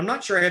 And I'm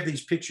not sure I have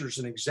these pictures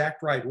in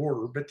exact right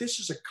order, but this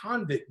is a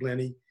convict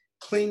blenny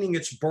cleaning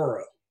its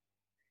burrow.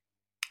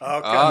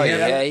 Okay. Oh,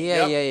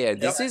 yeah.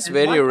 This is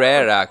very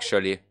rare,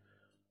 actually.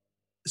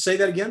 Say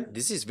that again?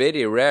 This is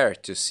very rare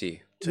to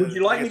see. Would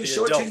you like me to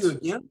show it to you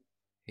again?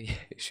 Yeah,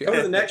 sure. Go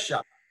to the next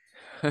shot.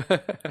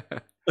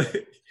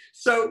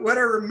 So what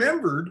I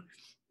remembered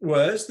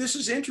was, this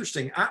is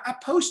interesting. I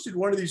posted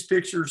one of these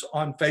pictures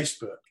on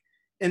Facebook,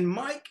 and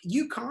Mike,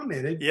 you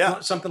commented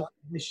on something like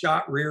this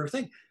shot rare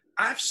thing.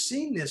 I've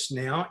seen this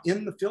now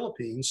in the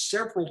Philippines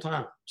several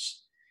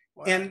times.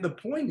 Wow. And the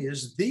point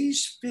is,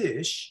 these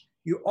fish,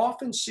 you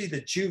often see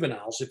the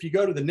juveniles. If you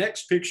go to the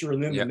next picture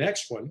and then the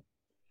next one,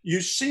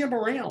 you see them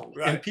around.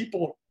 Right. And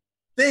people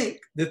think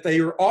that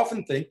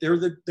often think they're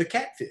the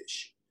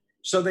catfish.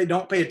 So they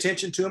don't pay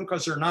attention to them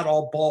because they're not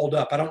all balled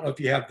up. I don't know if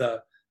you have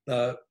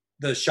the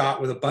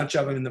shot with a bunch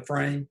of them in the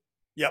frame.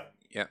 Yep.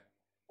 Yeah.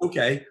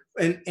 Okay.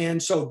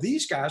 And so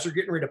these guys are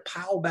getting ready to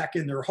pile back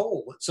in their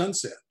hole at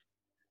sunset.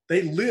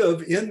 They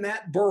live in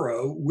that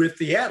burrow with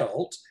the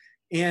adults,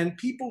 and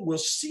people will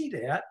see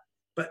that,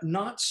 but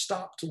not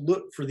stop to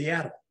look for the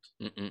adult.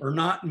 Mm-mm. Or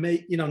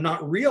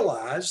not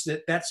realize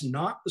that that's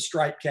not the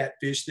striped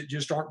catfish that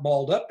just aren't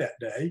balled up that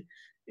day.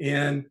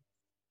 And,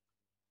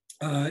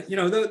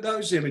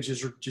 those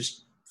images are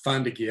just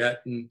fun to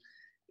get. And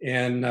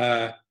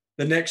the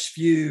next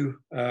few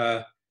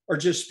are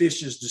just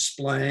fishes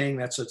displaying.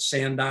 That's a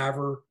sand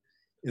diver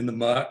in the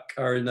muck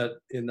or in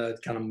the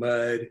kind of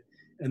mud.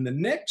 And the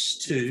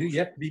next two, you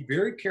have to be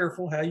very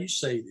careful how you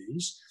say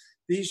these.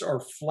 These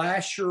are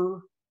flasher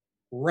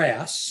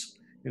wrasse.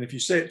 And if you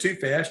say it too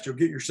fast, you'll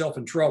get yourself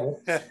in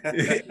trouble.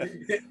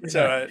 It's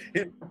all right.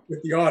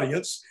 With the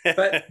audience.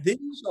 But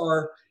these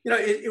are,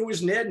 it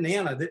was Ned and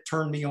Anna that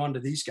turned me on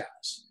to these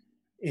guys.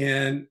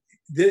 And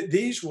they're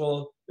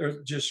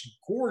just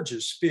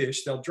gorgeous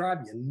fish. They'll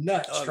drive you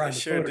nuts trying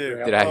to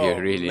photograph. Drive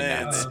you really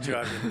nuts.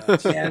 Drive you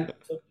nuts.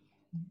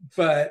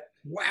 But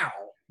wow,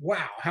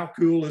 how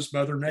cool is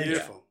Mother Nature?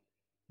 Beautiful.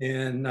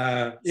 And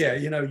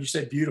you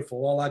said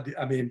beautiful.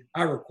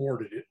 I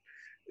recorded it.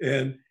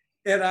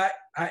 And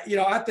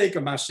I think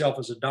of myself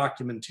as a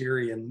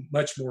documentarian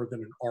much more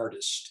than an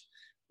artist.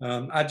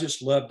 I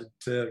just love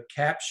to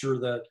capture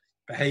the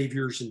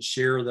behaviors and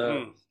share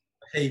the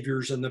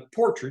behaviors and the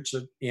portraits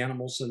of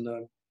animals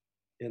that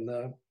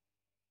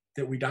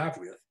we dive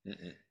with.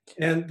 Mm-mm.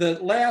 And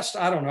the last,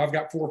 I don't know, I've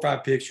got 4 or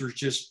 5 pictures,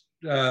 just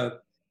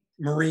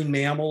marine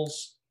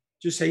mammals.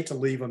 Just hate to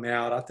leave them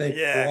out. I think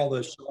for all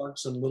the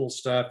sharks and little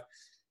stuff,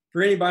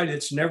 for anybody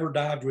that's never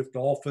dived with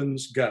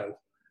dolphins, go.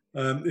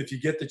 If you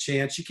get the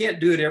chance. You can't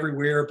do it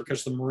everywhere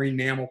because of the Marine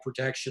Mammal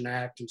Protection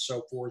Act and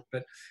so forth,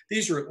 but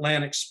these are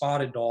Atlantic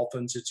spotted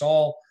dolphins. It's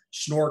all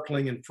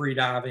snorkeling and free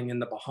diving in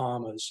the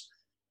Bahamas.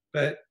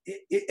 But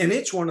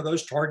it's one of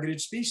those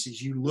targeted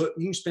species. You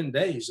can spend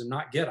days and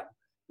not get them.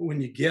 But when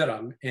you get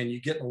them and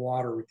you get in the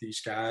water with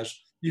these guys,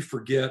 you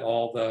forget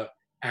all the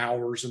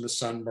hours and the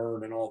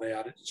sunburn and all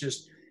that.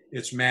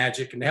 It's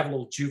magic. And to have a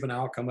little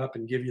juvenile come up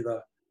and give you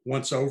the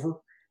once over,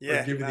 or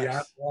give you the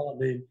eyeball. I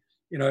mean,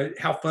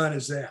 how fun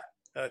is that?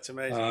 That's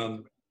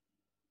amazing.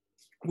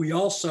 We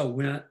also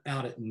went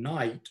out at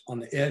night on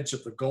the edge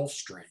of the Gulf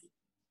Stream,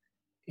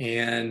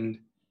 and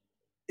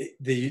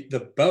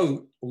the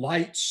boat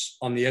lights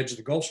on the edge of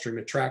the Gulf Stream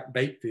attract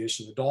bait fish,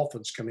 and the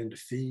dolphins come in to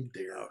feed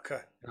there.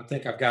 Okay. I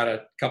think I've got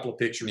a couple of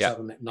pictures of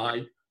them at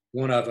night.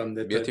 One of them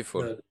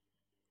beautiful.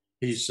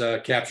 He's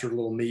captured a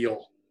little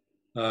meal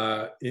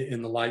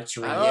in the lights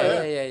around.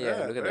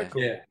 Yeah. Look at that.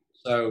 Cool. Yeah.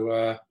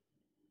 So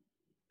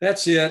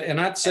that's it.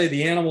 And I'd say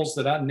the animals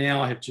that I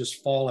now have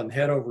just fallen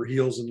head over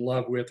heels in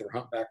love with are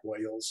humpback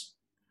whales.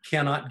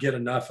 Cannot get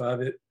enough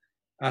of it.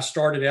 I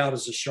started out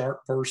as a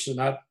shark person.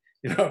 A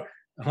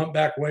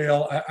humpback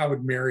whale, I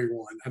would marry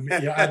one. I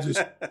mean,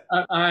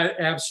 I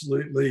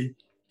absolutely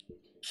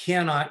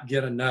cannot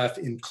get enough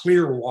in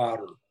clear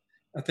water.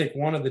 I think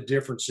one of the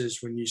differences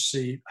when you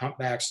see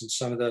humpbacks in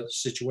some of the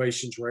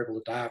situations we're able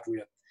to dive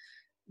with,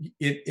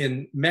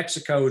 in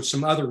Mexico and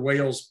some other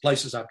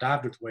places I've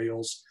dived with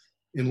whales,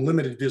 in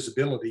limited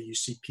visibility, you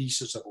see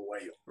pieces of a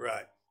whale.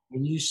 Right.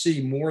 When you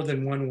see more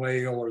than one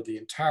whale or the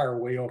entire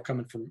whale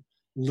coming from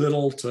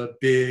little to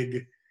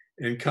big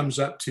and comes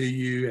up to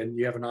you and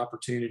you have an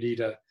opportunity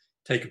to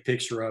take a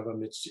picture of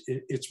them,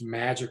 it's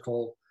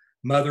magical.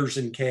 Mothers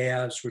and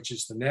calves, which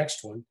is the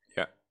next one.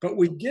 Yeah. But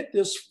we get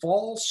this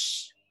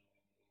false,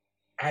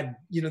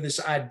 this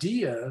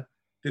idea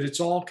that it's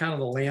all kind of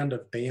the land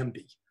of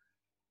Bambi.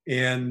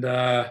 And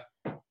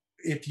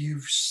if you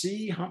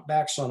see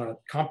humpbacks on a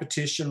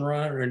competition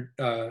run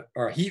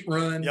or a heat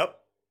run, yep,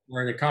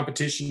 or in a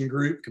competition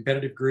group,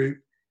 competitive group,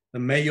 the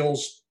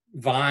males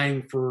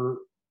vying for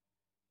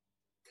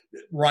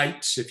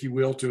rights, if you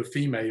will, to a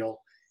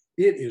female,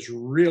 it is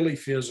really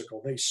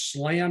physical. They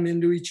slam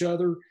into each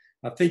other.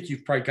 I think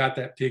you've probably got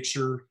that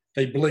picture.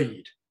 They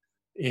bleed,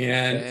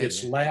 and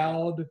it's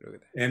loud,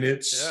 and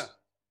it's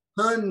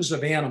tons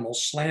of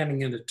animals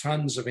slamming into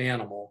tons of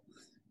animal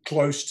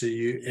close to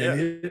you, and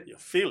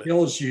it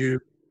tells you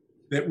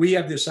that we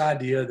have this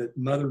idea that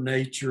Mother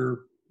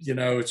Nature,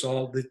 it's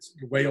all the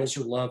whales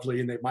are lovely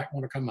and they might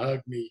want to come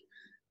hug me.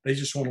 They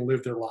just want to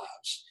live their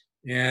lives,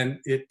 and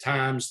at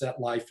times that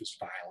life is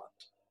violent.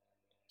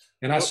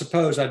 And I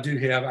suppose I do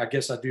have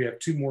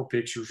two more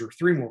pictures or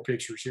three more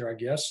pictures here, I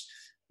guess.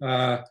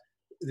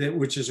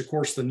 Which is, of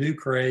course, the new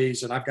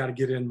craze. And I've got to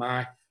get in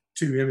my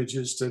 2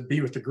 images to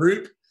be with the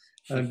group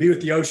and be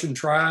with the Ocean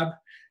Tribe.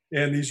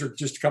 And these are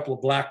just a couple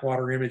of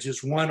Blackwater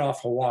images, one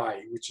off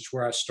Hawaii, which is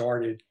where I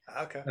started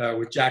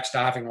with Jack's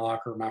Diving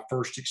Locker, my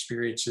first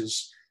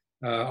experiences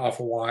off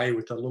Hawaii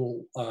with a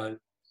little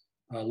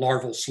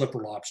larval slipper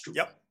lobster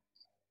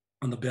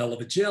on the bell of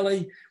a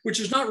jelly,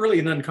 which is not really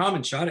an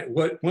uncommon shot. It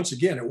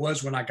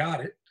was when I got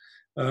it,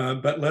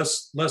 but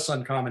less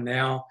uncommon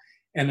now.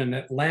 And an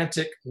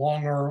Atlantic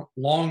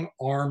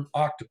long-armed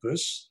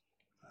octopus,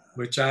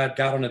 which I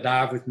got on a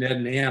dive with Ned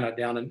and Anna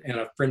and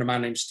a friend of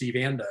mine named Steve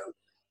Ando,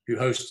 who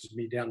hosted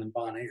me down in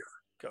Bon Air.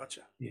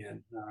 Gotcha.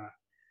 And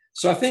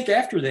so I think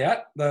after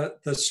that,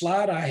 the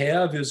slide I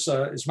have is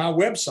my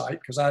website,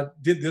 because I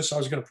did this. I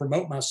was going to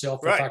promote myself.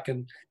 If I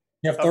can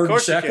have 30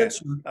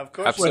 seconds. Of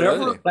course.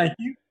 Whatever. Thank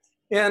you.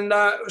 And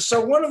so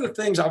one of the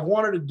things I've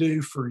wanted to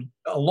do for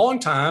a long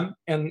time,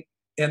 and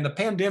the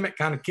pandemic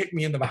kind of kicked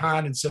me in the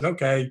behind and said,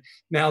 okay,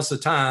 now's the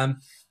time,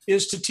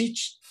 is to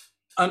teach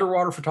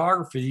underwater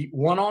photography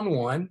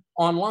one-on-one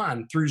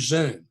online through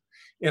Zoom.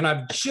 And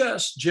I've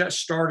just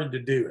started to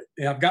do it.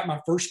 And I've got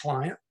my first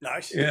client.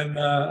 Nice. And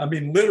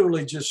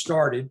literally just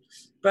started,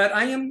 but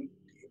I'm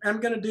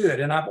going to do it.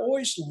 And I've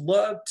always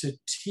loved to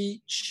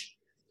teach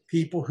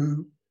people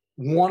who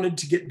wanted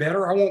to get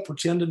better. I won't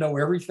pretend to know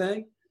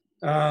everything.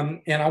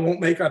 And I won't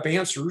make up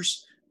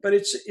answers, but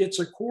it's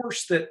a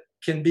course that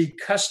can be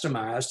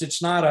customized.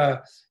 It's not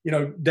a,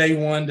 day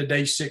 1 to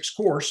day 6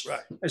 course. Right.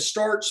 It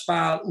starts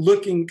by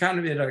looking kind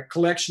of at a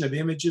collection of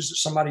images that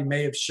somebody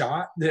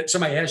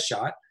has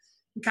shot.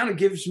 It kind of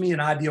gives me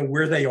an idea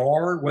where they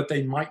are, what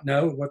they might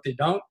know, what they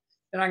don't.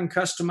 And I can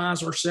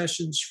customize our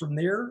sessions from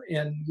there.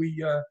 And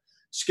we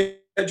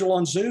schedule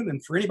on Zoom.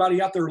 And for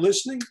anybody out there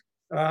listening,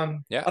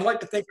 I'd like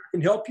to think I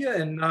can help you.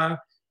 And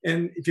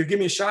if you give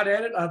me a shot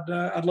at it,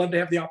 I'd love to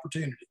have the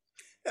opportunity.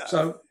 Yeah.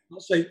 So I'll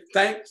say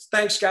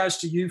thanks guys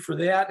to you for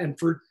that. And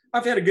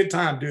I've had a good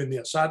time doing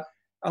this. I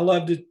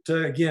loved it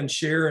to, again,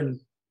 share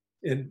and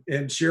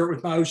share it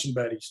with my ocean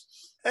buddies.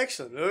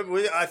 Excellent.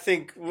 I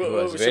think we'll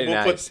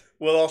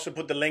also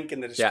put the link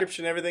in the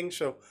description, everything,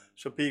 so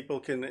people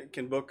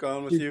can book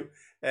on with you,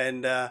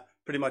 and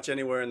pretty much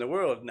anywhere in the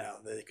world now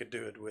they could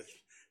do it with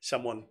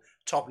someone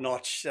top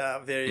notch,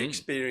 very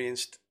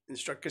experienced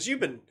instructor. Because you've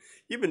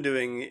been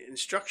doing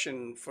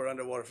instruction for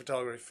underwater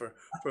photography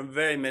for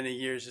very many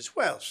years as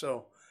well.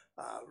 So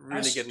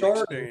really getting an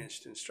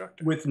experienced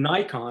instructor. With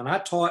Nikon, I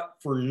taught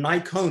for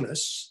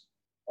Nikonus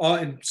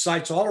in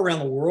sites all around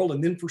the world,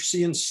 and then for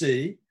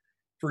CNC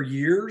for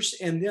years.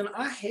 And then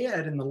I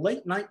had in the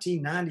late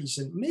 1990s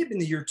and maybe in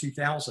the year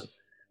 2000,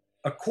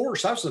 a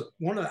course. I was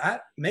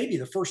maybe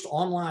the first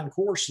online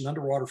course in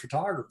underwater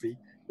photography,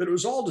 but it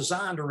was all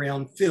designed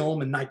around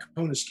film and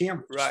Nikonus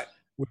cameras. Right.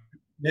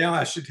 Now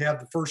I should have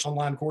the first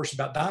online course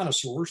about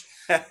dinosaurs.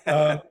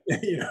 So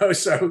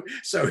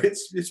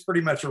it's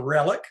pretty much a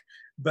relic,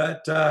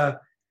 but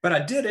I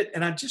did it,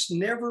 and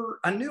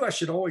I knew I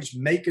should always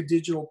make a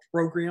digital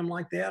program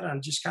like that. And I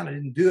just kind of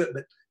didn't do it,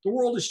 but the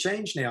world has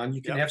changed now, and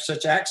you can have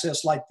such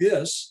access like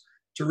this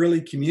to really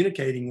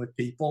communicating with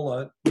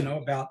people,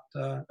 about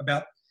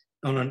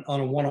on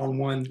a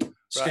one-on-one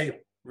scale.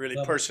 Really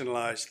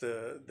personalize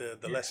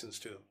the lessons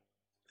to them.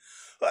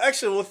 Well,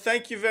 excellent. Well,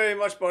 thank you very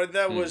much, Marty.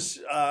 That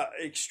was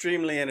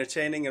extremely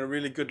entertaining and a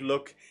really good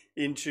look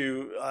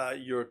into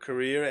your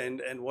career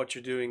and what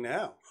you're doing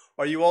now.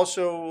 Are you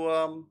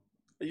also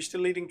are you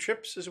still leading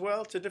trips as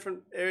well to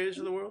different areas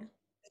of the world?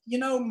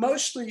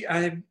 Mostly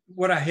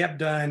what I have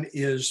done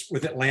is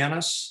with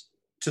Atlantis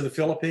to the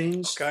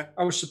Philippines. Okay.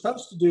 I was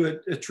supposed to do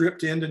a trip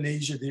to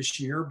Indonesia this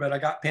year, but I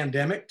got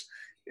pandemicked,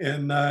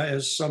 and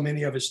as so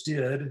many of us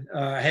did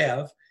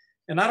have.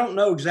 And I don't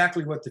know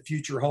exactly what the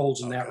future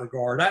holds in that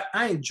regard.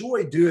 I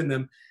enjoy doing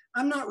them.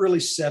 I'm not really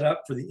set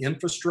up for the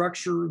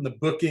infrastructure and the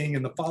booking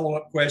and the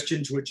follow-up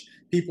questions, which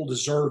people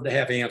deserve to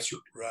have answered.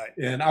 Right.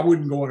 And I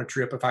wouldn't go on a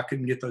trip if I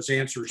couldn't get those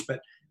answers,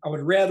 but I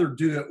would rather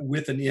do it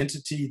with an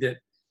entity that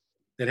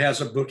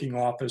has a booking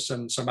office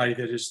and somebody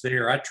that is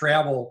there. I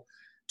travel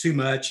too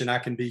much and I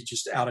can be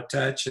just out of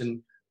touch.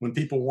 And when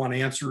people want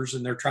answers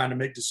and they're trying to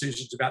make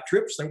decisions about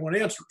trips, they want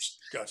answers.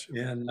 Gotcha.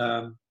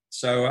 And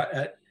so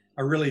I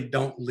really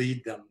don't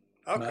lead them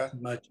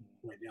much.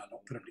 I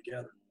don't put them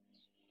together.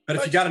 But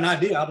if you got an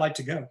idea, I'd like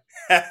to go.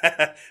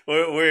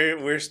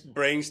 we're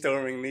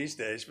brainstorming these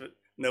days, but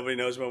nobody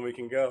knows when we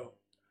can go.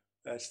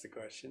 That's the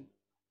question.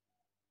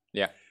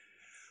 Yeah.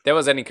 That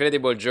was an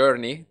incredible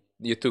journey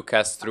you took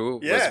us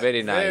through. It was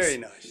very nice. Very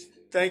nice.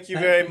 Thank you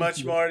very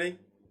much, Marty.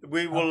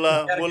 We will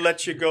we'll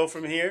let you go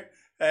from here,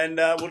 and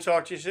we'll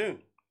talk to you soon.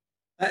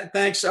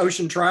 Thanks,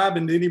 Ocean Tribe,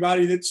 and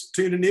anybody that's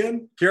tuning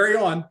in. Carry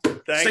on.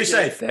 Stay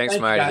safe. Thanks,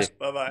 Marty.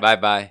 Bye-bye.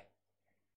 Bye-bye.